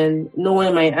home and know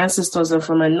where my ancestors are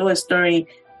from and know a story,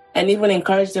 and even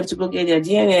encourage them to go get their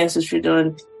DNA ancestry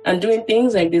done, and doing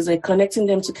things like this, like connecting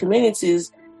them to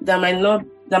communities that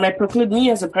might preclude me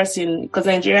as a person, because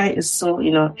Nigeria is so,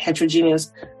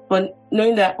 heterogeneous. But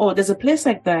knowing that, there's a place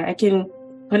like that, I can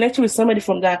connect you with somebody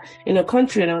from that,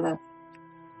 country and all that.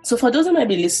 So for those who might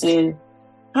be listening,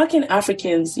 how can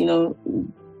Africans,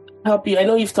 help you? I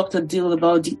know you've talked a deal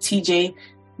about TJ,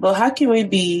 but how can we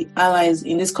be allies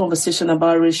in this conversation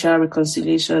about racial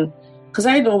reconciliation? Because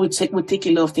I know we take a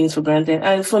lot of things for granted.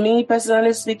 And for me,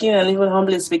 personally speaking, and even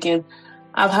humbly speaking,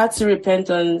 I've had to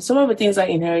repent on some of the things I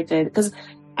inherited. Because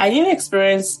I didn't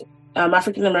experience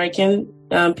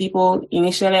African-American people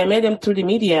initially. I met them through the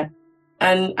media.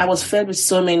 And I was fed with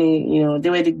so many, they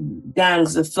were the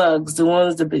gangs, the thugs, the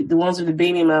ones with the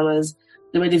baby mamas.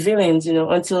 They were the villains,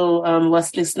 until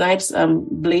Wesley Snipes'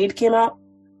 Blade came out.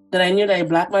 That I knew that a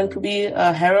black man could be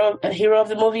a hero of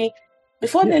the movie.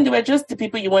 Before then, they were just the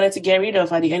people you wanted to get rid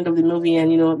of at the end of the movie and,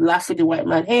 laugh with the white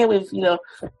man. Hey,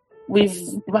 we've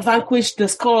vanquished the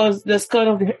skull of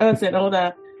the earth and all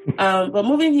that. But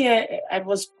moving here, I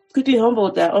was quickly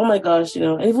humbled that, oh my gosh,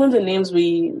 even the names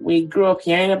we grew up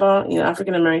hearing about,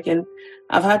 African American,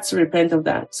 I've had to repent of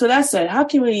that. So that said, how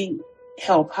can we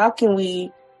help? How can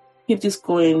we keep this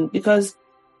going? Because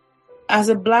as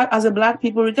a black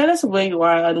people, regardless of where you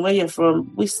are and where you're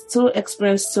from, we still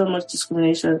experience so much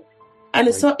discrimination. And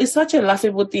it's such a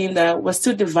laughable thing that we're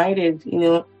still divided,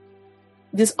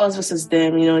 this us versus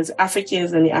them, it's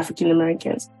Africans and the African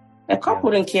Americans. A cop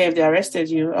wouldn't care if they arrested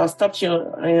you or stopped your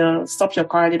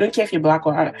car. They don't care if you're black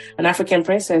or an African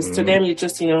princess. To them, you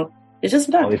just, you're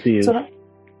just black. So,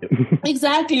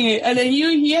 exactly. And then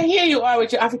here you are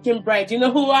with your African bride. You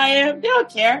know who I am? They don't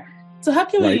care. So how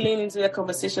can we lean into that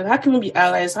conversation? How can we be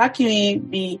allies? How can we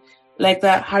be like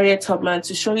that Harriet Tubman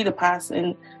to show you the past?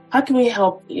 And how can we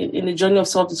help in the journey of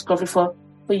self-discovery for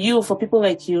you, for people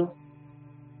like you?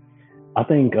 I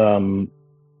think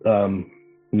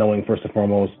knowing first and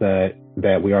foremost that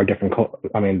we are different.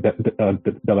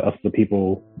 That us the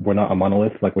people, we're not a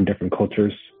monolith. Like we're different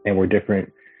cultures and we're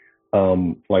different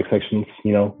like sections,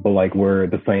 but like we're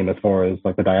the same as far as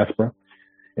like the diaspora.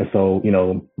 And so,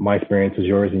 my experience is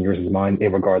yours and yours is mine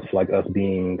in regards to like us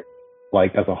being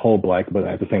like as a whole black, but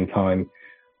at the same time,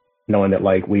 knowing that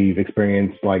like we've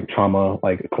experienced like trauma,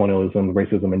 like colonialism,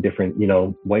 racism in different,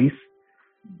 ways.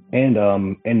 And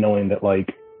knowing that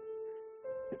like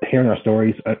hearing our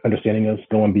stories, understanding us,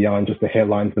 going beyond just the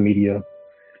headlines, the media,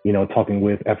 talking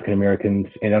with African Americans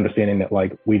and understanding that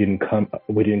like we didn't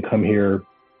come here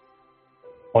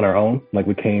on our own. Like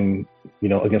we came,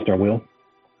 against our will.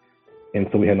 And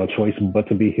so we had no choice but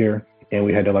to be here, and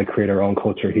we had to like create our own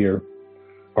culture here.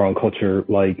 our own culture,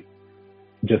 like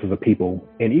just as a people,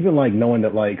 and even like knowing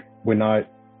that like we're not,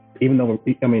 even though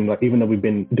we've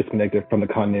been disconnected from the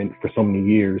continent for so many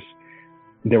years,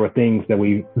 there were things that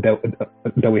we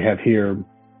have here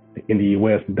in the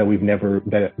U.S. that we've never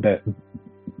that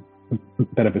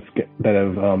have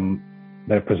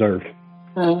preserved.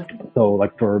 So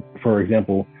like for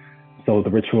example, so the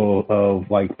ritual of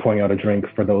like pouring out a drink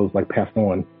for those like passed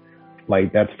on,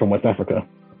 like that's from West Africa.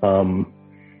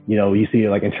 You know, you see it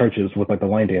like in churches with like the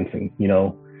line dancing, you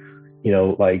know,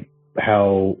 like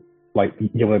how like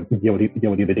you would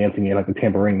do the dancing and like the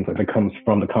tambourines, like that comes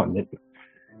from the continent.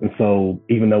 And so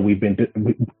even though we've been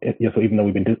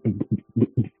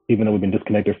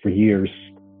disconnected for years,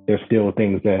 there's still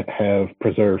things that have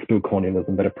preserved through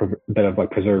colonialism, that have like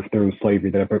preserved through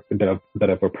slavery, that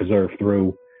have preserved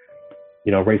through,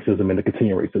 you know, racism and the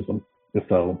continued racism. And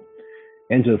so,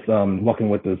 and just walking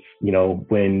with us, you know,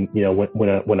 when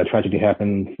a tragedy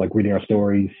happens, like reading our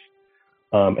stories,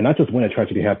 and not just when a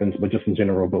tragedy happens, but just in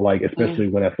general, but like especially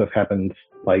when that stuff happens,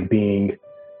 like being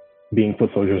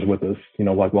foot soldiers with us, you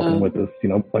know, like walking with us, you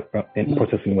know, like and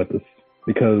protesting with us,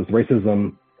 because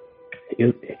racism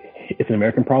it's an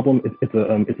American problem. It's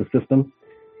a system,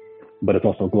 but it's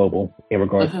also global in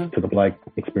regards to the Black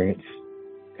experience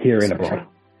here and abroad.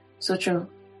 So true.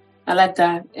 I like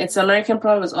that. It's an American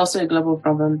problem. It's also a global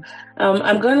problem.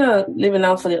 I'm going to leave it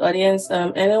now for the audience.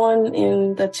 Anyone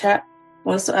in the chat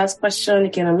wants to ask questions,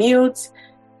 you can unmute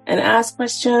and ask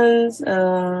questions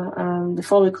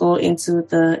before we go into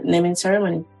the naming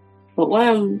ceremony. But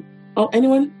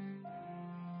anyone?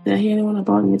 Did I hear anyone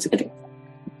about me? Okay.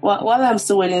 While I'm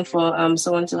still waiting for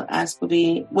someone to ask, will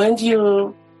be, when do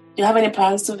you have any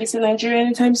plans to visit Nigeria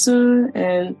anytime soon?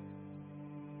 And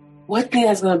what thing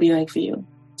is going to be like for you,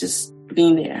 just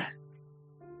being there?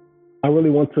 I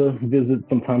really want to visit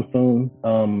sometime soon.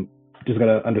 Just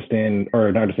gotta understand,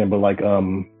 or not understand, but like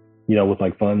you know, with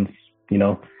like funds, you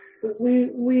know.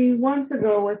 We want to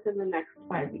go within the next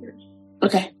 5 years.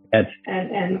 Okay. We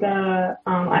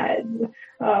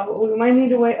might need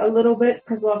to wait a little bit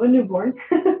because we'll have a newborn.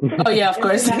 Oh yeah, of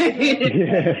course.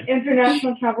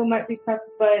 International travel might be tough,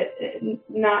 but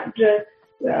not just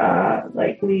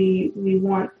like we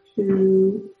want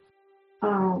to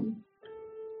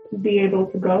be able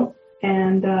to go.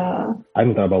 And I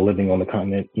haven't thought about living on the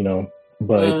continent, you know,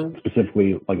 but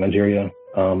specifically like Nigeria.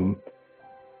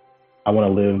 I want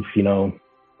to live, you know.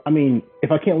 I mean,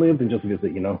 if I can't live, then just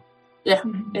visit, you know. Yeah.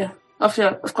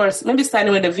 Of course. Maybe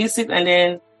starting with a visit and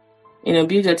then, you know,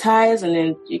 build your ties, and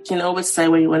then you can always decide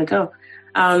where you want to go.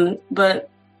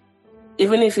 But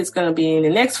even if it's going to be in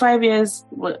the next 5 years,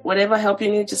 whatever help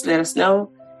you need, just let us know.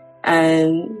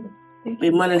 And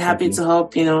we're more than happy to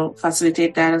help, you know,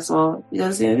 facilitate that as well.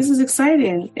 Because, you know, this is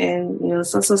exciting, and, you know,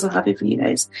 so happy for you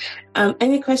guys.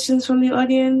 Any questions from the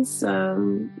audience?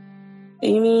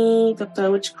 Amy, Dr.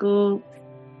 Uchiku,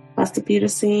 Pastor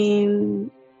Peterson,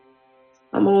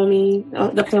 Amomi.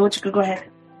 Dr. Uchiku, go ahead.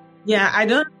 Yeah, I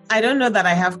don't know that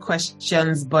I have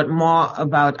questions, but more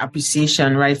about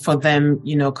appreciation, right? For them,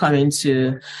 you know, coming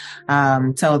to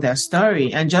tell their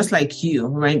story. And just like you,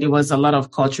 right? It was a lot of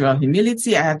cultural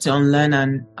humility. I had to unlearn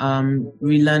and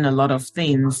relearn a lot of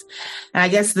things. And I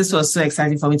guess this was so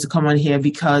exciting for me to come on here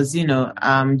because, you know,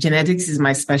 genetics is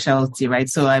my specialty, right?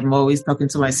 So I'm always talking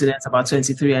to my students about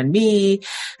 23andMe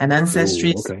and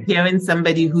ancestry. Ooh, okay. Hearing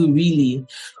somebody who really,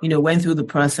 you know, went through the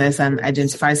process and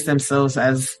identifies themselves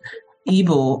as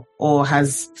Igbo or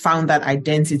has found that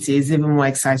identity is even more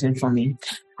exciting for me.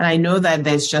 And I know that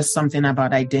there's just something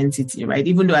about identity, right?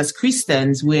 Even though as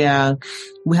Christians, we have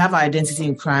our identity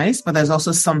in Christ, but there's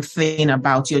also something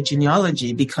about your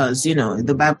genealogy because, you know,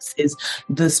 the Bible says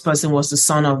this person was the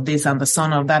son of this and the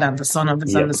son of that and the son of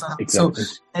this and the son of that. Exactly.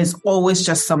 So there's always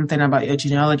just something about your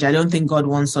genealogy. I don't think God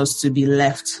wants us to be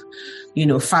left, you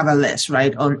know, fatherless,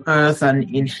 right, on earth and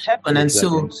in heaven. And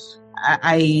so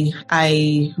I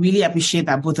really appreciate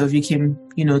that both of you came,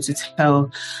 you know, to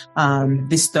tell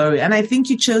this story. And I think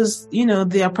you chose, you know,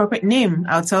 the appropriate name,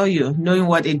 I'll tell you, knowing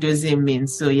what Edoziem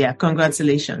means. So yeah,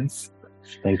 congratulations.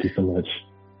 Thank you so much.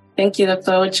 Thank you,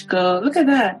 Dr. Ochiko. Look at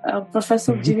that,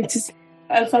 Professor of Genetics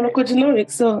and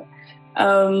Pharmacogenomics. So,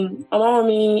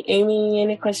 Amomi, Amy,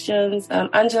 any questions?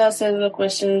 Angela says no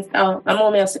questions.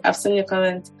 Amomi, I've seen your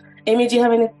comment. Amy, do you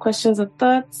have any questions or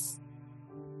thoughts?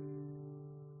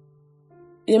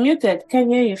 You're muted. Can't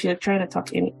hear you if you're trying to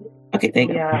talk. Okay, thank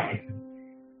you. Yeah.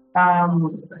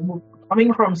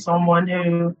 Coming from someone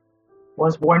who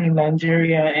was born in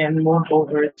Nigeria and moved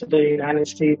over to the United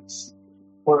States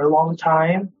for a long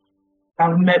time,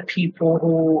 I've met people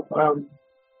who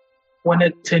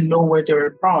wanted to know where they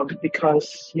were from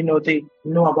because, they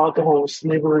know about the whole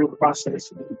slavery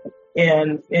process.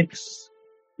 And it's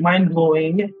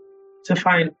mind-blowing to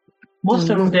find most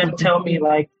of them tell me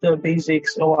like the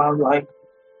basics. Oh, I'm like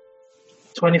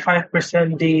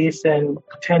 25% this and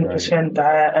 10%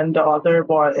 that and the other,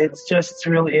 but it's just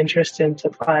really interesting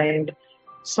to find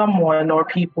someone or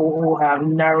people who have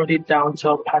narrowed it down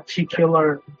to a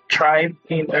particular tribe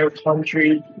in their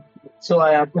country. So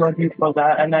I applaud you for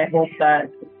that, and I hope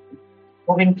that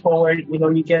moving forward,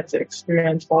 you get to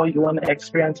experience all you want to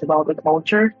experience about the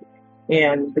culture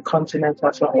and the continent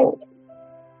as a whole.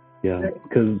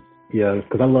 Because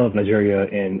I love Nigeria,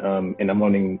 and I'm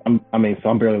learning. So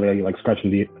I'm barely like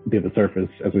scratching the surface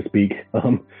as we speak.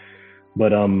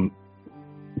 But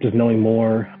just knowing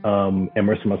more,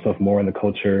 immersing myself more in the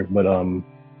culture, but also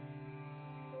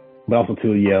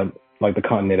too, like the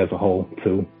continent as a whole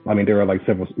too. I mean, there are like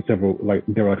several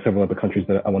other countries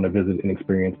that I want to visit and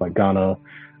experience, like Ghana,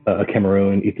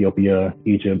 Cameroon, Ethiopia,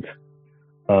 Egypt.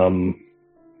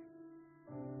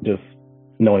 Just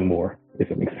knowing more, if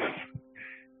it makes sense.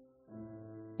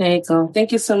 There you go.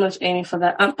 Thank you so much, Amy, for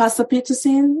that. Pastor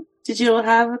Peterson, did you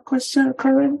have a question or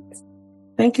comment?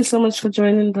 Thank you so much for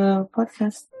joining the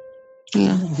podcast.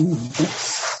 Yeah.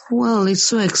 Well, it's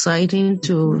so exciting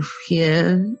to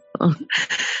hear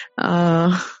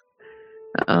the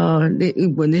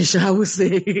Igbo nation, I would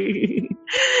say.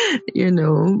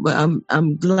 But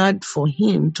I'm glad for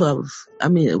him to have,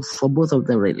 for both of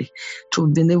them really, to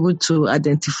have been able to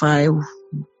identify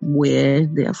where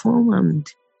they are from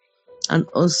and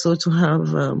also to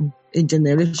have a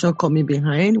generation coming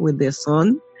behind with their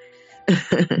son.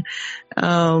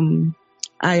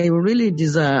 I really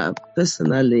desire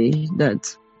personally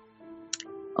that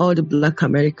all the Black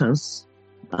Americans,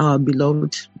 our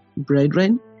beloved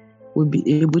brethren, will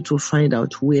be able to find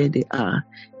out where they are.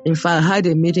 In fact, I had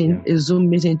a meeting, a Zoom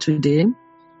meeting today,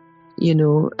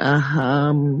 with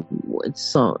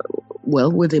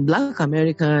a Black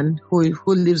American who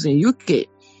lives in UK.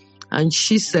 And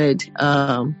she said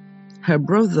her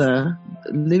brother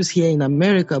lives here in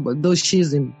America, but though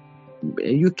she's in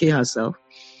UK herself,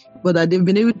 but that they've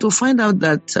been able to find out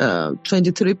that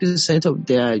 23% of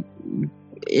their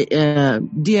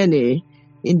DNA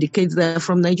indicates they're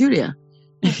from Nigeria.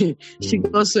 She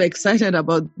got so excited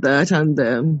about that,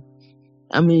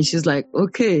 and she's like,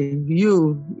 "Okay,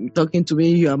 you talking to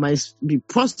me? You are my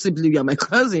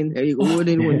cousin." You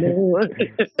wouldn't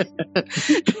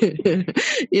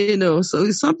know. So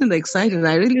it's something exciting.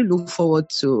 I really look forward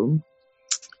to,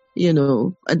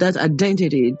 that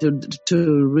identity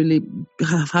to really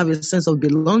have a sense of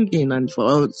belonging, and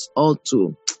for us all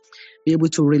to be able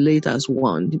to relate as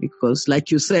one, because like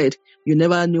you said, you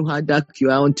never knew how dark you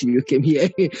are until you came here.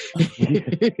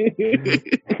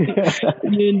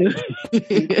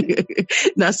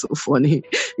 That's so funny,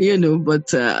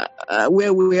 but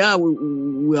where we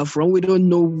are from, we don't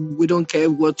know, we don't care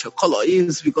what your color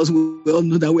is, because we all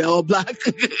know that we are all black.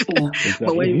 Exactly.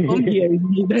 But when you come here,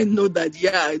 you then know that,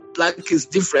 black is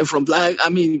different from black.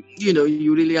 You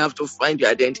really have to find your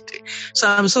identity. So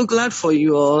I'm so glad for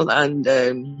you all, and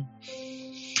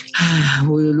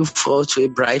we look forward to a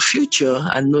bright future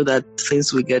and know that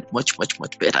things will get much, much,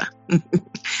 much better.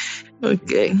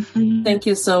 Okay. Thank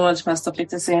you so much, Pastor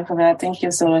Peterson, for that. Thank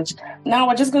you so much. Now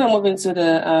we're just going to move into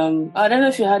the, I don't know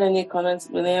if you had any comments,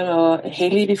 William or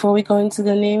Haley, before we go into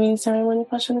the naming ceremony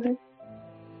portion of it.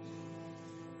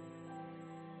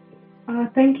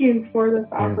 Thank you for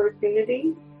this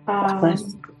opportunity.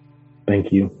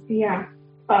 Thank you. Yeah.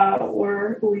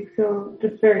 We feel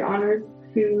just very honored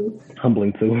to,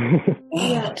 humbling too.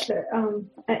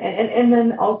 and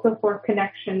then also for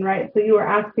connection, right? So you were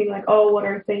asking like, what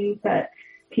are things that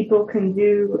people can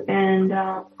do, and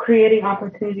creating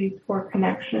opportunities for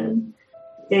connection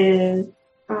is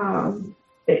I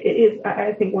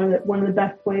think one of the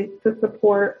best ways to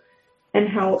support and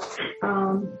help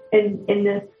in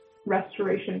this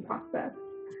restoration process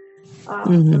for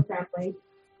families.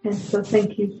 And so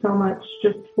thank you so much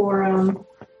just for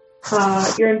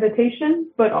your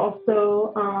invitation, but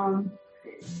also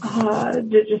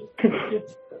just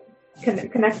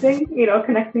connecting,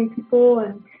 connecting people,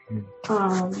 and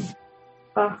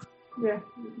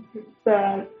it's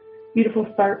a beautiful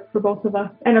start for both of us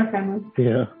and our families.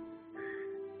 Yeah.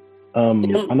 I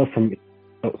know from.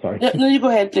 Oh, sorry. No, you go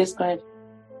ahead, please. Go ahead.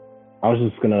 I was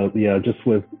just gonna, just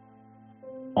with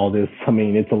all this.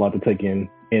 It's a lot to take in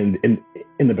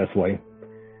the best way,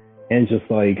 and just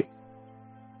like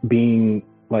being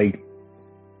like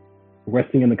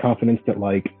resting in the confidence that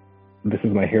like this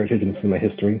is my heritage and this is my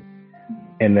history,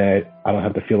 and that I don't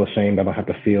have to feel ashamed. I don't have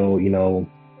to feel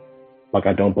like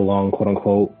I don't belong, quote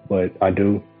unquote, but I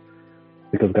do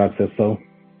because God says so.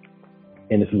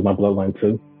 And this is my bloodline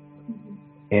too.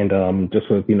 And just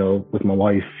with, with my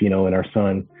wife, and our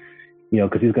son,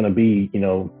 because he's going to be,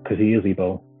 because he is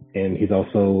Igbo, and he's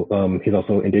also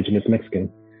indigenous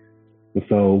Mexican. And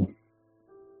so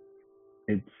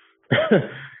it's,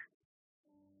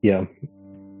 yeah,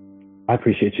 I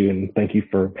appreciate you and thank you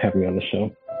for having me on the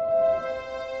show.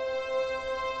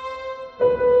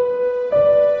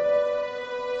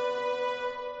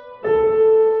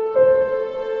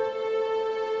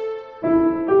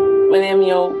 William,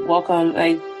 you're welcome.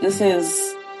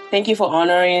 Thank you for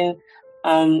honoring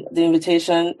the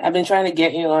invitation. I've been trying to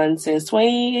get you on since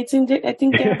 2018, I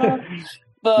think, about.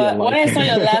 But when I saw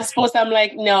your last post, I'm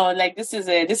like, no, this is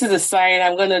a sign.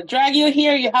 I'm gonna drag you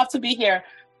here. You have to be here.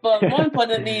 But more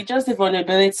importantly, just the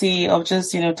vulnerability of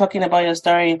just talking about your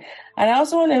story. And I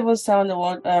also want to sound a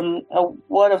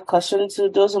word of caution to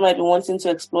those who might be wanting to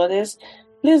explore this.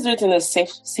 Please do it in a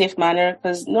safe manner,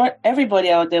 because not everybody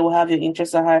out there will have your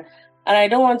interests at heart. And I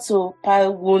don't want to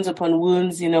pile wounds upon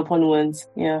wounds, upon wounds.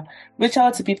 Reach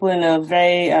out to people in a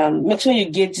very, make sure you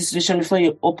gauge the situation before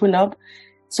you open up,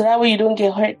 so that way you don't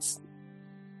get hurt.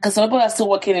 Because some people are still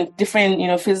working in different,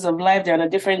 phases of life. They're on a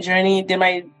different journey. They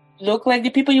might look like the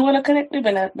people you want to connect with,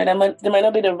 but they might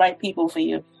not be the right people for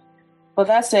you. But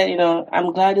that said,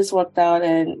 I'm glad this worked out,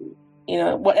 and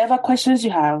whatever questions you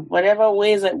have, whatever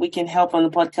ways that we can help on the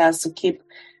podcast to keep,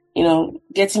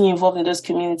 getting you involved in those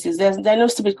communities. There are no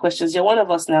stupid questions. You're one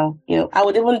of us now. I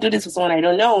would even do this with someone I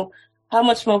don't know. How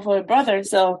much more for a brother?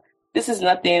 So this is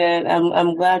nothing, and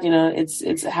I'm glad,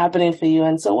 it's happening for you.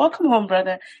 And so welcome home,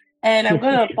 brother. And I'm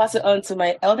going to pass it on to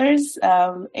my elders,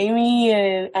 Amy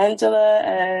and Angela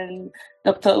and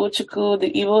Dr. Uchuku,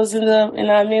 the Igbos in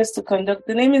our midst, to conduct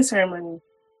the naming ceremony.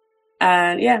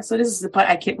 And yeah, so this is the part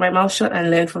I keep my mouth shut and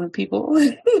learn from the people.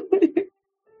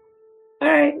 All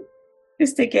right,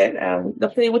 just take it.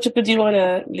 Dr. Uchuku, do you want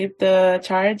to lead the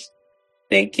charge?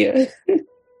 Thank you.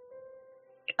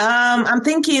 I'm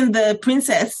thinking the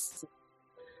princess.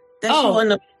 Does she want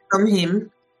to welcome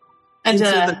him?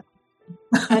 Angela.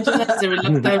 Angela is a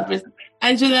reluctant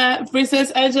princess.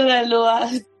 Princess Angela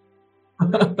Loa.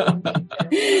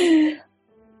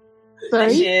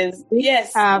 Sorry? She is.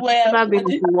 Yes. I've never been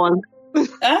to one.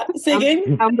 Say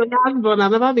again? I'm the last born.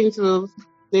 I've never been to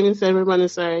naming ceremony,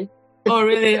 sorry. Oh,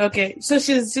 really? Okay. So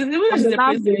she's the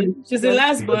princess. She's the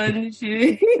last born.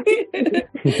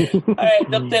 All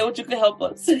right, Doctor, would you could help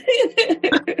us?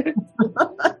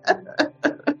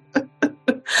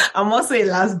 I'm also a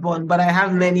last born, but I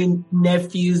have many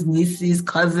nephews, nieces,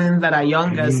 cousins that are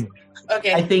younger.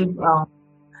 Okay. I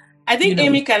think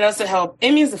Amy can also help.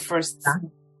 Amy is the first.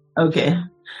 Okay.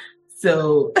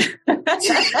 So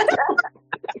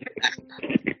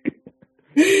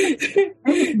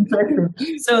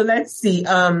so let's see.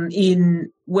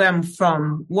 In where I'm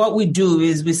from, what we do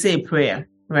is we say a prayer,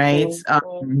 right?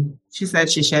 She said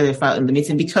she shared it out in the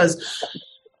meeting, because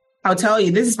I'll tell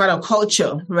you, this is part of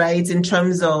culture, right? In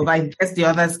terms of, I guess the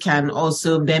others can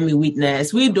also bear me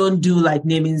witness. We don't do like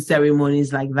naming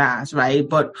ceremonies like that, right?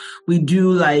 But we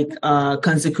do like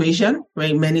consecration,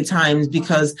 right? Many times,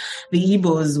 because the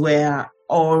Igbos were,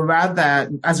 or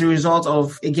rather, as a result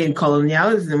of, again,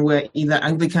 colonialism, we're either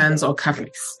Anglicans or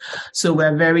Catholics. So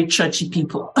we're very churchy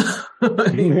people.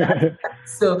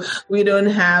 So we don't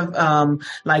have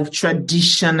like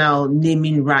traditional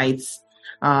naming rights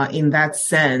in that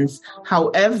sense.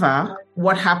 However,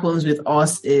 what happens with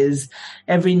us is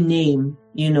every name,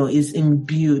 is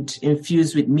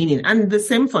infused with meaning. And the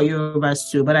same for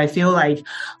Yorubas too. But I feel like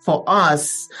for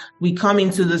us, we come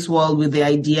into this world with the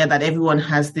idea that everyone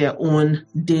has their own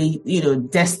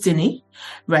destiny,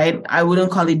 right? I wouldn't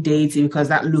call it deity, because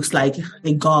that looks like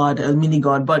a god, a mini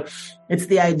god. But it's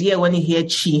the idea, when you hear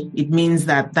chi, it means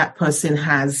that that person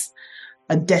has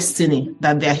a destiny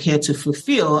that they're here to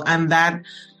fulfill, and that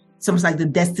sounds like the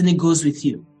destiny goes with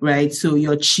you, right? So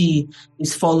your chi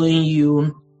is following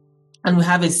you. And we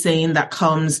have a saying that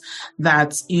comes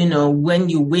that, when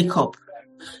you wake up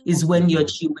is when your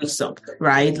chi wakes up,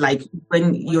 right? Like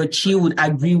when your chi would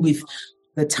agree with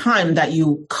the time that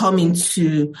you come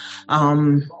into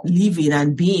living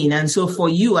and being. And so for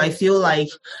you, I feel like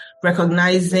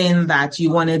recognizing that you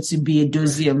wanted to be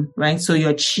Edoziem, right? So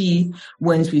your chi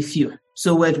went with you.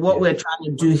 So what we're trying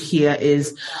to do here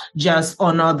is just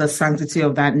honor the sanctity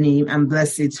of that name and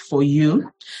bless it for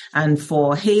you and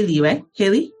for Haley, right?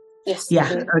 Haley? Yes.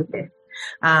 Yeah. Okay.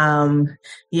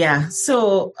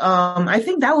 So I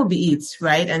think that will be it,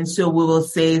 right? And so we will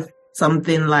say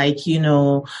something like, in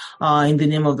the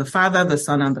name of the Father, the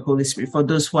Son, and the Holy Spirit, for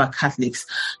those who are Catholics.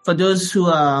 For those who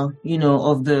are,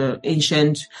 of the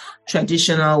ancient,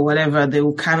 traditional, whatever, they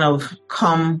will kind of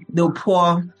they'll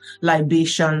pour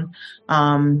libation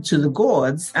to the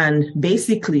gods. And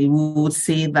basically, we would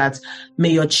say that may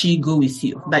your chi go with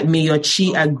you, like may your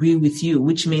chi agree with you,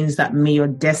 which means that may your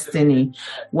destiny,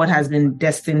 what has been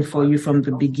destined for you from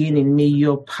the beginning, may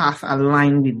your path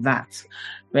align with that.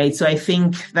 Right. So I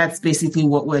think that's basically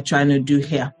what we're trying to do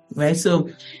here. Right. So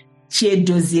chi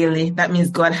Edoziem, that means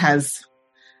God has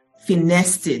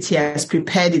finessed it. He has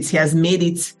prepared it. He has made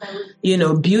it,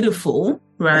 beautiful.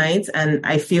 Right. And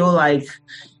I feel like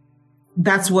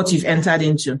that's what you've entered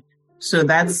into. So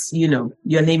that's, your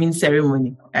naming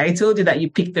ceremony. I told you that you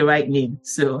picked the right name.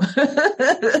 So,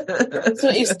 so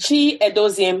it's chi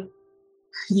Edoziem.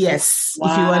 Yes,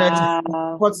 wow. If you wanted to,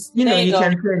 but you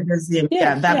can say Edoziem.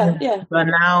 Yeah, but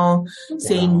now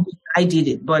saying I did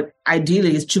it, but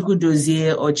ideally it's Chukwu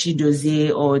Dozie or Chi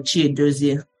Dozie or Chi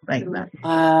Edoziem, like that.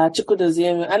 Chukwu Dozie,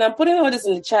 and I'm putting all this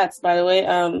in the chats, by the way.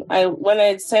 When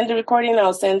I send the recording,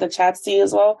 I'll send the chats to you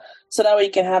as well, so that way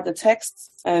you can have the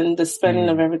text and the spelling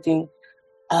of everything.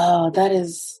 Oh, that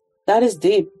is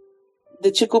deep,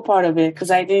 the Chukwu part of it,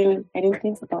 because I didn't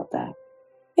think about that.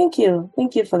 Thank you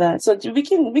for that. So we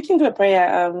can do a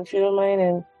prayer, if you don't mind,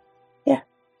 and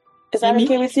is that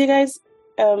okay with you guys,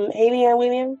 Haley and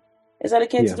William? Is that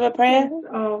okay to do a prayer?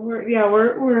 We're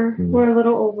a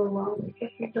little overwhelmed.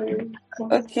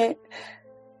 Okay.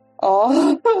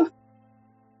 Oh.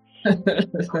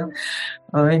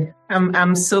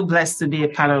 I'm so blessed to be a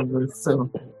part of this. So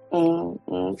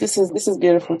this is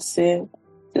beautiful to see.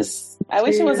 I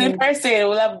wish it was in person. It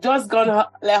would have just gone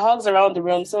like hugs around the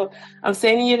room. So I'm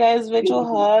sending you guys virtual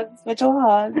hugs.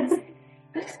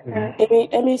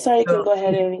 Amy, sorry, you can go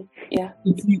ahead, Amy. Yeah.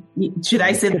 Should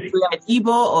I say the prayer in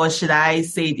Igbo or should I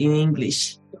say it in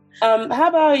English? How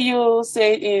about you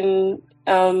say it in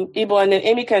Igbo and then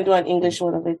Amy can do an English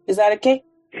one of it. Is that okay,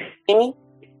 Amy?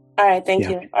 All right, thank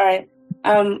you. All right.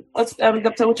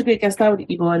 Dr. Uchuku, you can start with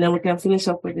the Igbo and then we can finish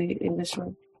up with the English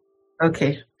one.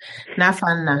 Okay.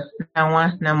 N'afa na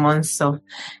nwa na mmụọ nsọ.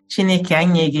 Chineke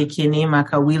anyị ga-ekene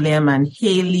maka William and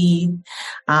Haley.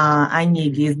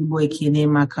 Anyị ga-ezigbo ekene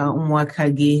maka ụmụaka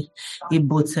gị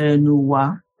ibutere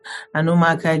n'ụwa. Na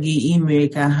ụmụaka gị imere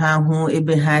ka ha hụ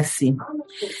ebe ha si.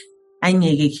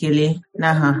 Anyị ga-ekele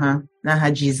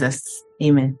n'aha Jesus.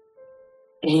 Amen.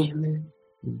 Amen.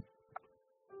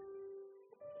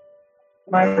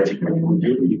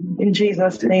 In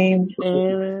Jesus' name,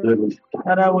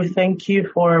 Father, we thank you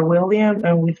for William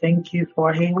and we thank you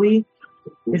for Haley.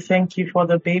 We thank you for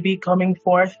the baby coming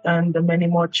forth and the many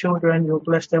more children you'll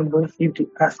bless them with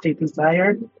as they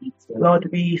desire. Lord,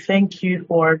 we thank you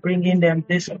for bringing them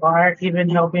this far, even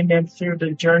helping them through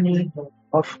the journey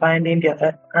of finding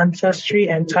their ancestry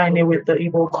and tying it with the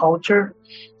Igbo culture.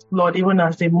 Lord, even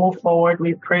as they move forward,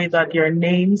 we pray that your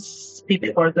names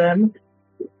speak for them.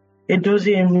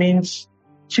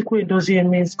 Chukwu Edoziem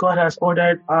means God has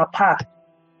ordered our path,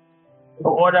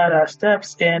 or ordered our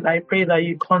steps, and I pray that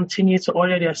you continue to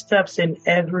order their steps in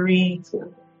every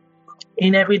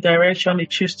direction they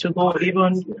choose to go,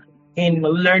 even in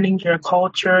learning their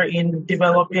culture, in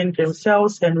developing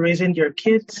themselves and raising their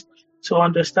kids to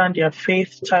understand their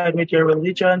faith tied with your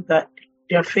religion, that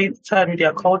their faith tied with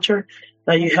their culture,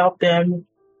 that you help them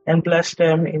and bless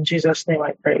them. In Jesus' name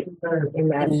I pray.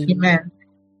 Amen. Amen.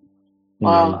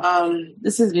 Wow,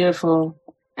 this is beautiful.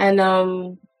 And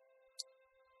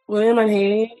William and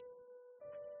Haley,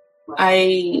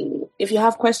 if you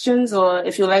have questions or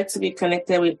if you'd like to be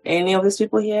connected with any of these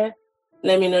people here,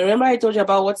 let me know. Remember I told you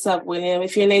about WhatsApp, William.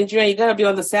 If you're in Nigeria, you gotta be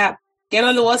on the SAP. Get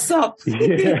on the WhatsApp.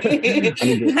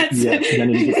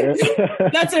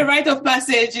 That's a rite of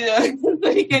passage, so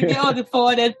you can get all the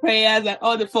forwarded prayers and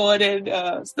all the forwarded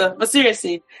stuff. But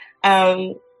seriously,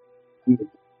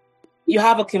 you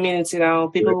have a community now,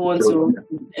 people who want to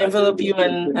envelop you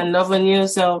and love on you.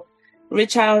 So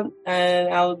reach out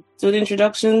and I'll do the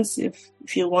introductions if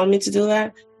you want me to do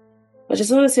that. I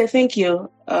just want to say thank you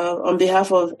on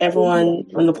behalf of everyone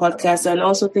on the podcast, and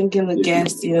also thanking the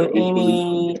guests,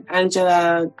 Amy,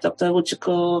 Angela, Dr.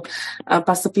 Uchuku,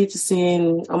 Pastor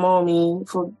Peterson, Amomi,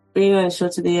 for being on the show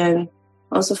today, and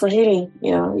also for Haley.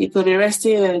 You could be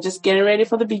resting and just getting ready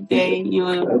for the big day.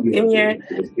 You came here.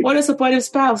 What a supportive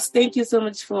spouse. Thank you so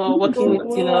much for working with,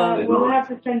 We'll have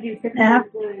to send you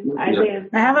I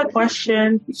have a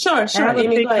question. Sure. I have a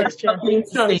big question.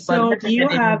 Sure. So do you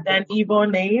have an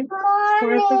Igbo name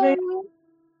for the baby?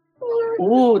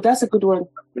 Ooh, that's a good one.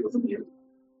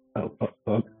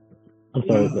 I'm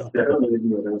sorry.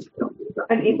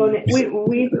 An Igbo name.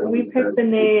 We picked the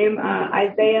name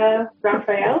Isaiah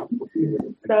Raphael.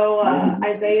 So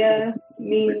Isaiah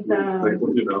means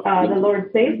the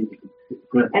Lord saves,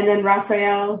 and then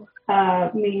Raphael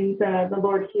means the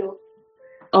Lord heals.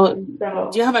 Oh, So,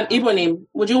 do you have an Igbo name?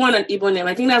 Would you want an Igbo name?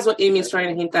 I think that's what Amy is trying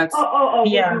to hint at.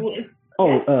 Yeah.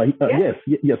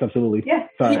 Yes, absolutely. Yes.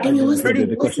 Sorry, I didn't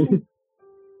understand the question.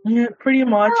 Yeah, pretty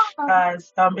much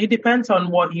as it depends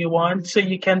on what you want. So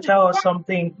you can tell us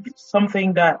something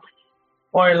that,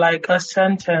 or like a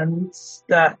sentence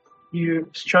that you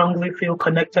strongly feel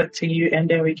connected to you, and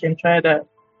then we can try to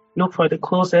look for the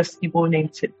closest Igbo name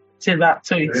to that,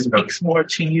 so it speaks more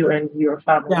to you and your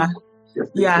family.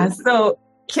 Yeah. So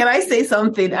can I say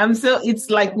something? It's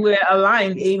like we're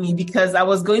aligned, Amy, because I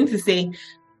was going to say,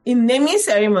 in naming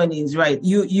ceremonies, right,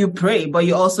 you pray, but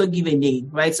you also give a name,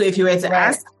 right? So if you were to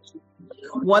ask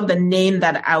what the name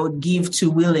that I would give to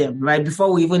William, right,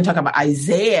 before we even talk about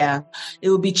Isaiah, it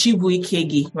would be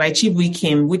Chibuikegi, right?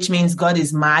 Chibuikem, which means God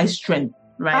is my strength,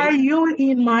 right? Are you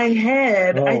in my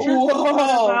head? I just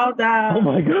thought about that. Oh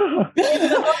my God.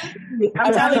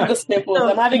 I'm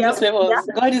having goosebumps.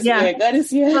 God is here. God is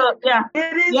here. So,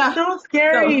 It is so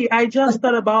scary. I just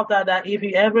thought about that if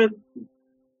you ever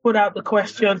put out the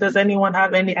question, does anyone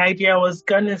have any idea? I was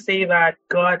gonna say that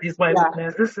God is my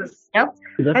witness. This is I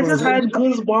just had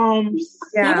goosebumps.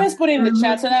 You guys put it in the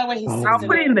chat so that way I'll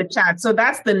put it in the chat. So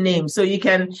that's the name. So you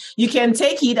can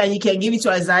take it and you can give it to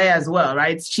Isaiah as well,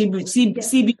 right?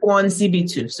 CB1,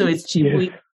 CB2. So it's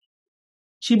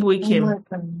Chibuikem.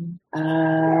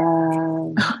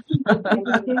 Oh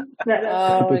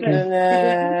my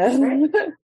goodness.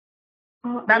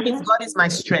 That means God is my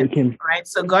strength, right?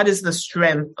 So God is the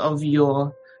strength of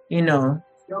your, and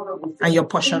your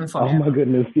portion for him. Oh my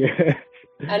goodness, yeah.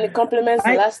 And it complements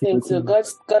the last name too. God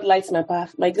lights my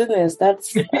path. My goodness,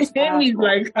 that's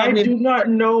like, I do not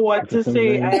know what to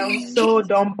say. I am so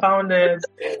dumbfounded.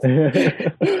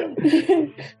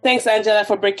 Thanks, Angela,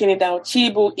 for breaking it down.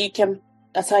 Chibu Ikem.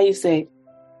 That's how you say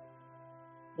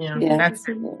it. That's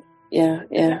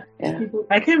Yeah.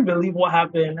 I can't believe what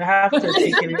happened. I have to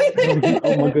take it.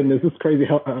 Oh my goodness, it's crazy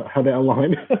how that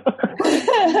aligned.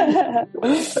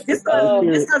 This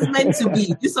was meant to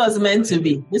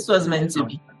be. This was meant to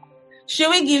be. Should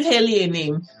we give Haley a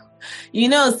name?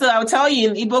 So I'll tell you,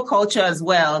 in Igbo culture as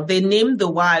well, they name the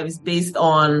wives based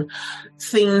on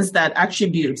things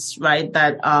attributes, right,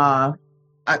 that are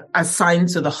assigned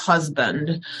to the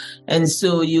husband. And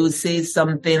so you say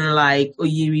something like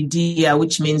Oyiridia,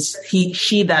 which means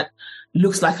she that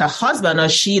looks like her husband, or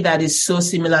she that is so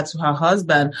similar to her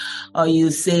husband. Or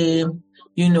you say,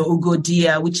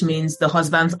 Ugodia, which means the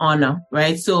husband's honor,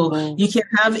 right? So you can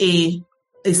have a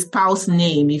spouse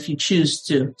name if you choose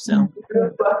to. So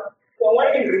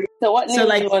what name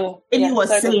like Eddie was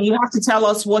saying, you have to tell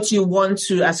us what you want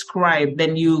to ascribe,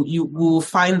 then you will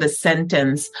find the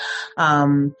sentence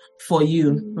for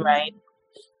you, right?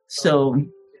 So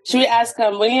should we ask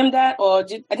William that, or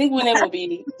I think William would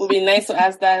be nice to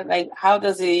ask that, like, how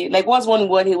does he, like, what's one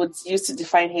word he would use to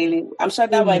define Haley? I'm sure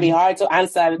that might be hard to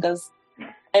answer because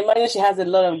I imagine she has a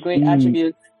lot of great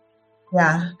attributes.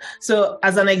 Yeah. So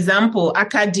as an example,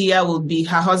 Akadia will be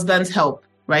her husband's help,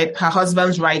 right? Her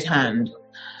husband's right hand.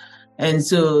 And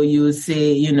so you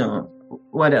say,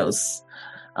 what else?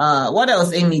 What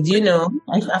else, Amy? Do you know?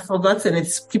 I've forgotten.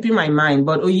 It's keeping my mind.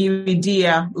 But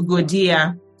Oyiridia,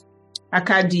 Ugodia,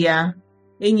 Akadia,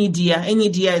 Enidia.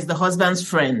 Enidia is the husband's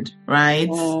friend, right?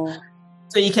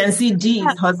 So you can see D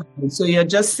is husband. So you're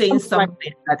just saying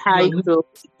something that you know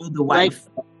the wife.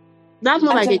 That's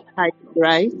not like a title,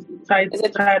 right? It's a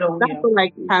title. That's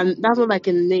not like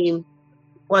a name.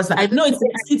 What's that? No, it's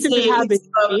a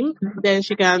name. Then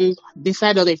she can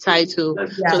decide on the title,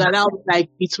 so that'll be like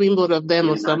between both of them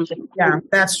or something. Yeah,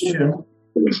 that's true.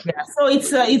 Yeah, so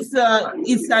it's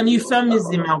an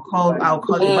euphemism. I'll call it,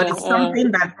 but it's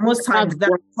something that most times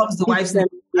that becomes the wife's name.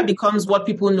 That becomes what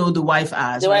people know the wife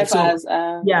as.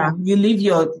 You leave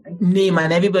your name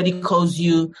and everybody calls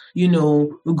you,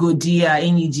 Ugodia,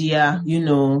 Enidia,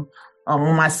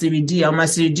 Masiridia.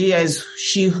 Masiridia is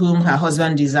she whom her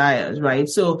husband desires, right?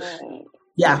 So,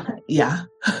 yeah. That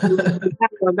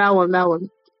one. That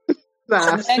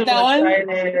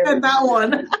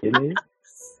one.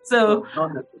 So,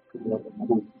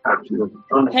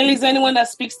 Haley, is there anyone that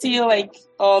speaks to you, like,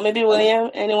 or maybe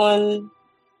William? Anyone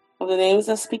of the names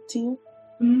that speak to you?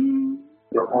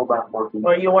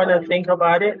 Or you want to think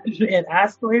about it and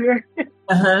ask later?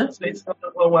 So it's not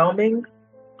overwhelming.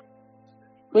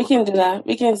 We can do that.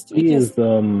 We can. She is,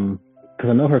 because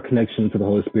I know her connection to the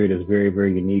Holy Spirit is very,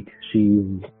 very unique.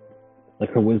 She's, like,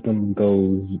 her wisdom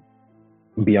goes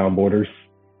beyond borders.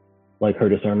 Like her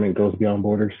discernment goes beyond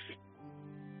borders.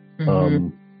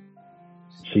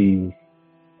 She's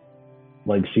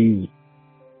like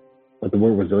the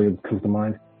word resilience comes to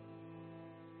mind.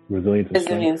 Resilience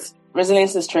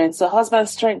and strength. So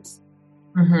husband's strength.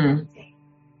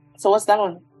 So what's that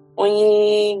one?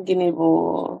 Onye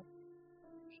Ginebo.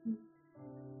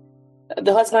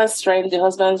 The husband's strength, the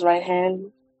husband's right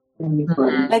hand.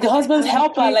 Like the husband's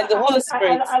helper, like the Holy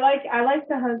Spirit. I like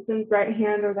the husband's right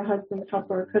hand or the husband's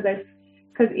helper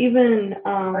because even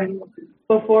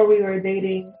before we were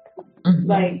dating,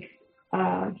 like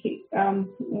we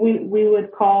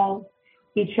would call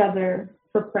each other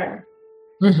for prayer,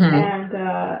 and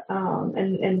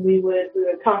we would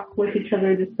talk with each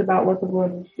other just about what the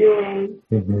Lord was doing,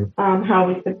 how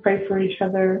we could pray for each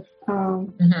other,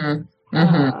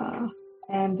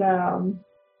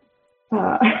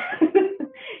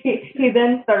 he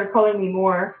then started calling me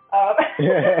more.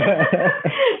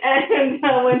 And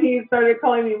when he started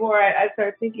calling me more, I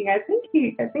started thinking, I think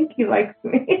he likes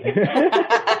me.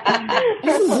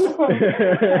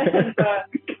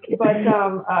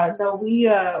 No,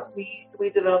 we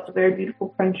developed a very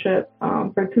beautiful friendship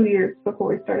for 2 years before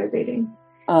we started dating.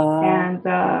 And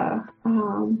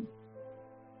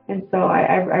so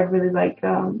I really like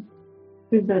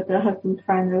the husband's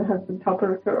friend, the husband's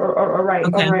helper, or right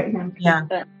hand. Yeah.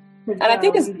 And I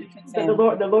think it's the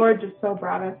Lord just so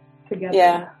brought us together.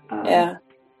 Yeah.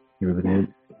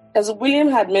 As William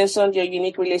had mentioned, your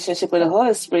unique relationship with the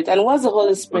Holy Spirit, and what's the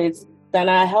Holy Spirit? Then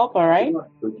our helper, right?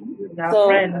 Our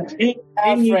friend.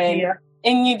 Our friend.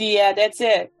 Inyidia, that's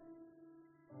it.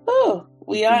 Oh,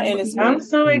 we are in this. I'm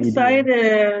so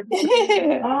excited.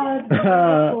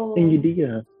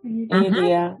 Inyidia.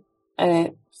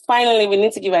 And finally, we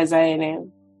need to give Isaiah a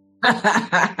name. He's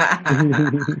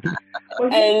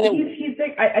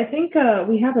like, I think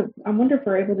we have I wonder if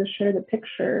we're able to share the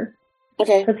picture.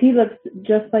 Okay. Because he looks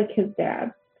just like his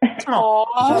dad.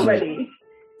 Already.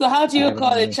 So how do you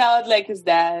call a child like his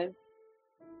dad?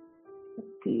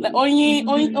 Like,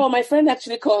 my friend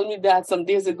actually called me that some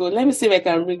days ago. Let me see if I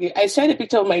can bring it. I shared a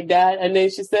picture of my dad, and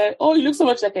then she said, "Oh, you look so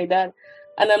much like my dad."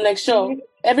 And I'm like, sure.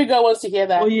 Every girl wants to hear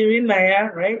that. Oyiri Naya,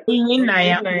 right? Oyiri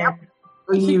Naya.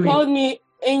 She called me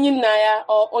Enyi Naya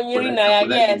or Oyiri Naya.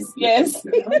 Yes.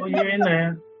 Oyiri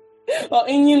Naya. Or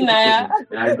Enyi Naya.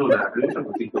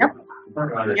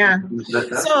 Yeah.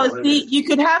 So see, you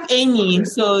could have Enyi.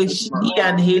 So she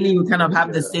and Haley will kind of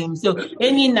have the same. So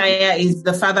Enyi Naya is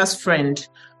the father's friend.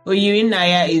 Oyiri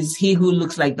Naya is he who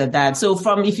looks like the dad. So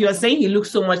if you are saying he looks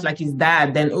so much like his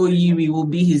dad, then Oyiri will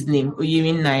be his name.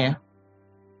 Oyiri Naya.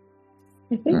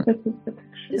 I think this is the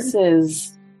picture.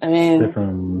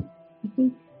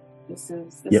 This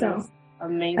is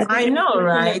amazing. I know,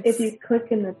 right? If you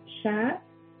click in the chat.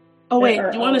 Oh wait,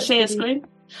 do you want to share your screen?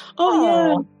 Oh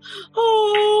yeah.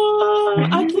 Oh,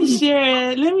 I can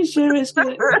share it. Let me share my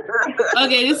screen.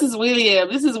 Okay, this is William.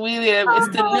 It's the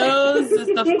nose.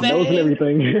 It's the face. Nose and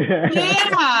everything.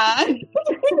 Yeah.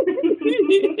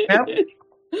 Yep.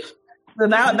 So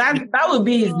that would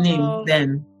be his name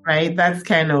then, right? That's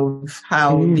kind of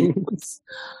how it's,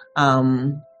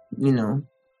 And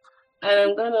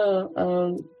I'm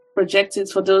gonna project it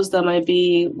for those that might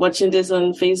be watching this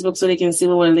on Facebook so they can see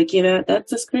what we're looking at.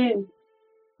 That's the screen.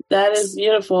 That is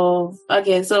beautiful.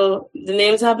 Okay, so the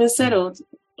names have been settled.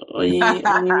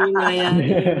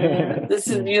 This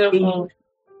is beautiful.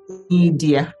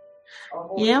 Dear.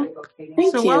 Yeah.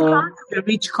 Thank you. Welcome to the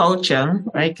rich culture.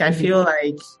 Like I feel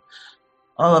like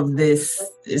all of this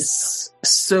is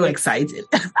so exciting.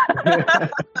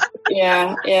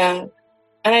 Yeah.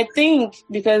 And I think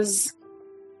because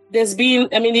there's been,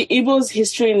 the Igbo's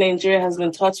history in Nigeria has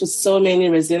been taught with so many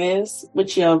resilience,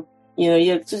 which you're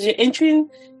entering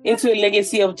into a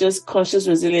legacy of just conscious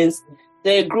resilience.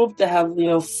 They're a group that have,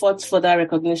 fought for that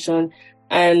recognition.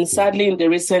 And sadly, in the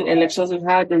recent elections we've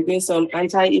had, there's been some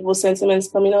anti-Igbo sentiments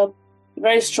coming up,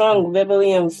 very strong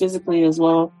verbally and physically as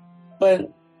well.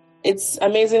 But it's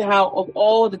amazing how of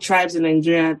all the tribes in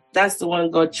Nigeria, that's the one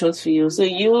God chose for you. So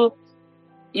you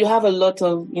have a lot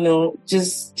of,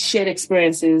 just shared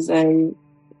experiences and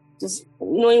just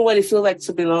knowing what it feels like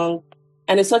to belong.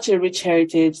 And it's such a rich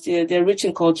heritage. They're rich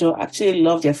in culture. I actually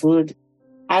love their food.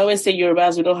 I always say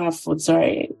Yorubas, we don't have food,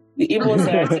 sorry. The Igbos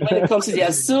are, when it comes to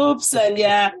their soups and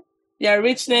their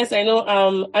richness. I know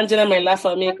Angela might laugh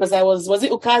at me because was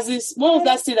it Ukazis? What was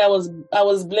that thing I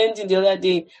was blending the other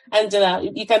day? Angela,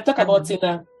 you can talk about it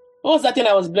now. What was that thing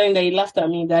I was blending that you laughed at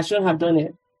me that I shouldn't have done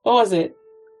it? What was it?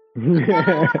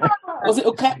 Was it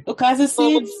Ukazi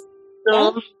seeds?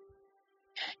 So,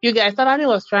 you guys, somebody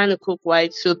was trying to cook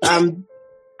white soup.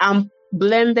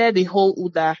 Blended the whole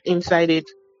Uda inside it.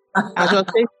 And she was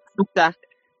saying, sister.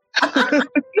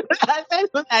 I said,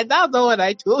 that's not what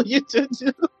I told you to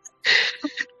do.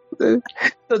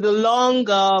 So the long,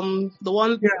 the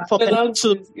one for The long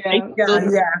soup.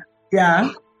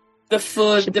 Yeah. The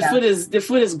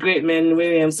food is great, man,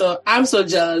 William. So I'm so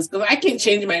jealous because I can't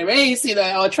change my race,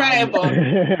 I'll try, but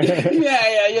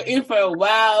yeah, you're in for a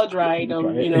wild ride.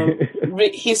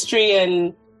 History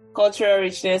and cultural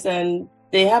richness, and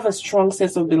they have a strong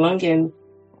sense of belonging.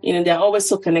 They're always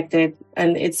so connected,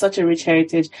 and it's such a rich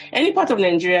heritage. Any part of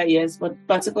Nigeria, yes, but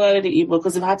particularly the Igbo,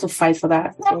 because they've had to fight for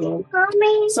that.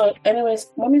 So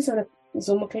anyways, mommy's on a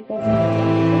Zoom, okay?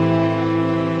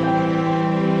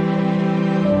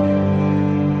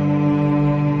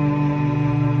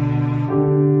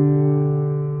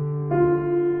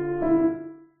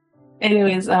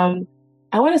 Anyways,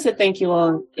 I want to say thank you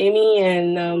all, Amy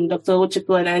and Dr.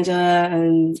 Uchiku and Angela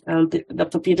and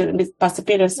Dr. Pastor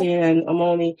Peterson and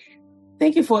Omomi.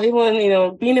 Thank you for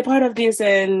even, being a part of this,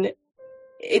 and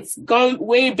it's gone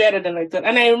way better than I thought.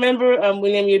 And I remember,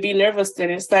 William, you'd be nervous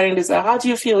then starting this. How do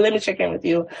you feel? Let me check in with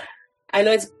you. I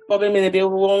know it's probably been a bit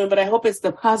overwhelming, but I hope it's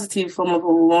the positive form of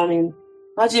overwhelming.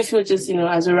 How do you feel just,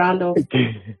 as a round off?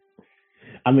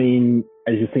 I mean,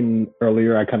 as you seen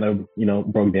earlier, I kind of,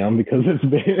 broke down because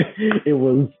it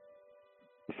was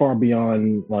far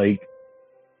beyond it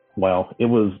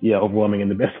was, overwhelming in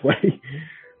the best way.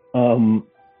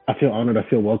 I feel honored. I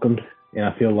feel welcomed, and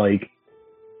I feel like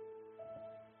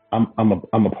I'm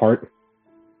a part,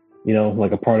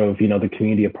 a part of, the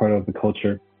community, a part of the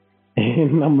culture,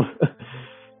 and I'm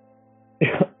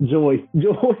joy.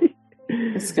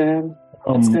 It's good.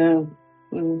 It's good.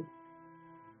 Mm.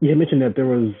 You mentioned that there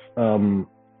was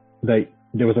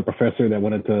a professor that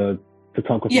wanted to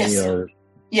talk with me, or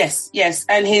yes,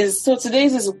 and so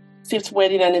today's his 5th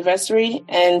wedding anniversary,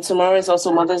 and tomorrow is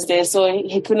also Mother's Day, so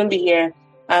he couldn't be here.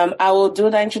 I will do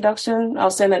the introduction.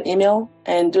 I'll send an email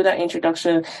and do that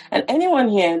introduction. And anyone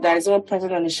here that is not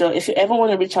present on the show, if you ever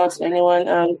want to reach out to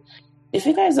anyone, if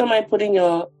you guys don't mind putting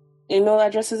your email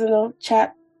addresses in the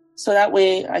chat, so that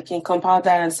way I can compile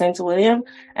that and send to William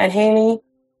and Haley.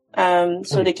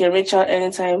 So they can reach out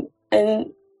anytime.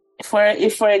 And if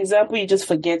for example, you just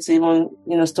forget to even,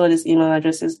 store these email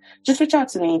addresses, just reach out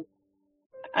to me.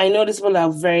 I know these people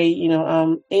are very,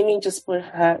 Amy just put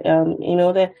her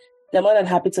email there. They're more than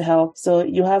happy to help. So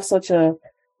you have the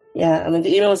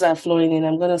emails are flowing in.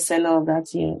 I'm going to send all of that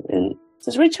to you. And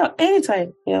just reach out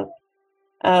anytime,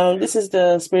 This is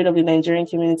the spirit of the Nigerian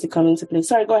community coming to play.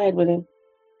 Sorry, go ahead, William.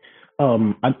 I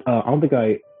don't think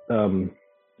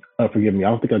forgive me. I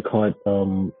don't think I caught.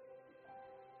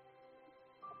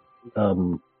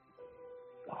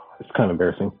 It's kind of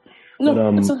embarrassing. No,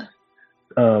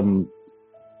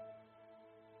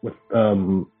 but,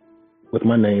 with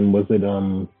my name, was it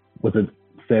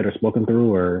said or spoken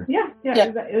through, or? Yeah.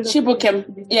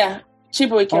 Chibukem. Yeah,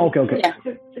 Chibukem. Oh, okay. Yeah.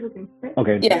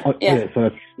 Okay. Yeah. So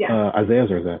that's Isaiah's,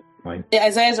 or is that mine? Yeah,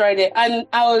 Isaiah's right there, and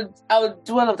I'll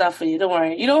do all of that for you. Don't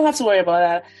worry. You don't have to worry about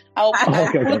that.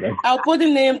 I'll put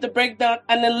the name, the breakdown,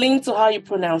 and the link to how you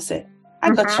pronounce it. I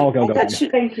got you. Okay. I got you.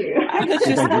 Thank you. I got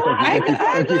you.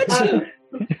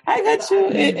 I got you.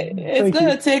 It's going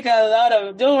to take a lot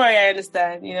of. Don't worry, I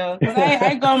understand. Because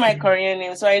I got my Korean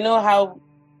name, so I know how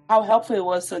helpful it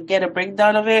was to get a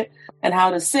breakdown of it and how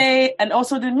to say, and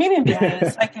also the meaning behind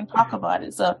it, so I can talk about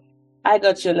it. So I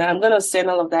got you now. I'm going to send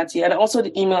all of that to you, and also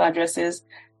the email addresses,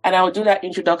 and I will do that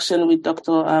introduction with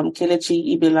Dr.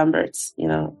 Kelechi Ibe Lamberts,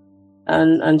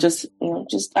 and just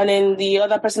and then the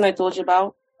other person I told you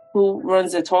about, who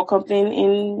runs a tour company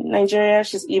in Nigeria,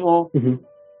 she's Igbo. Mm-hmm.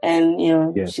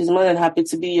 And, she's more than happy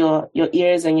to be your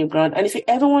ears and your ground. And if you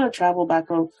ever want to travel back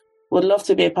home, would love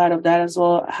to be a part of that as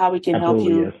well, how we can help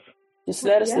you. Yes. Just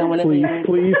let us know whenever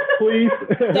please.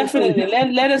 Definitely.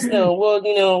 Let us know. Well,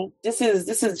 this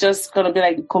is just going to be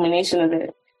like the culmination of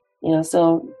it.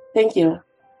 So thank you.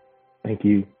 Thank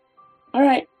you. All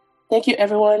right. Thank you,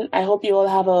 everyone. I hope you all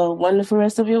have a wonderful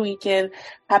rest of your weekend.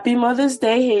 Happy Mother's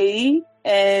Day, Haley.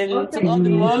 And to all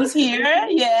the moms here,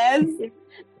 yes.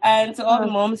 And to all the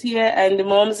moms here and the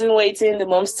moms in waiting, the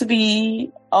moms to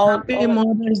be. Happy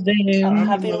Mother's Day.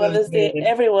 Happy Mother's Day,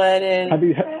 everyone.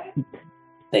 And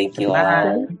thank you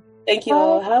all. Thank you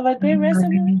all. Have a great rest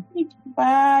of your week.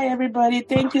 Bye, everybody.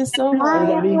 Thank you so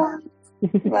much.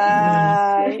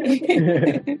 Bye.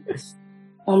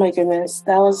 Oh, my goodness.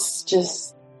 That was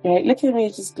just... Right, look at me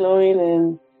just glowing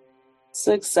and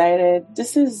so excited.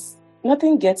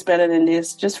 Nothing gets better than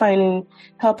this. Just helping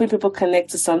people connect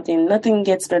to something. Nothing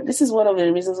gets better. This is one of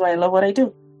the reasons why I love what I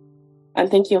do. And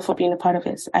thank you for being a part of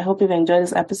this. I hope you've enjoyed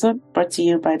this episode brought to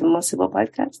you by the Most Igbo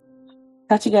Podcast.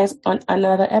 Catch you guys on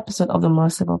another episode of the More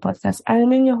Sybil podcast. I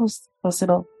remain your host,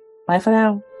 Sybil. Bye for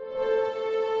now.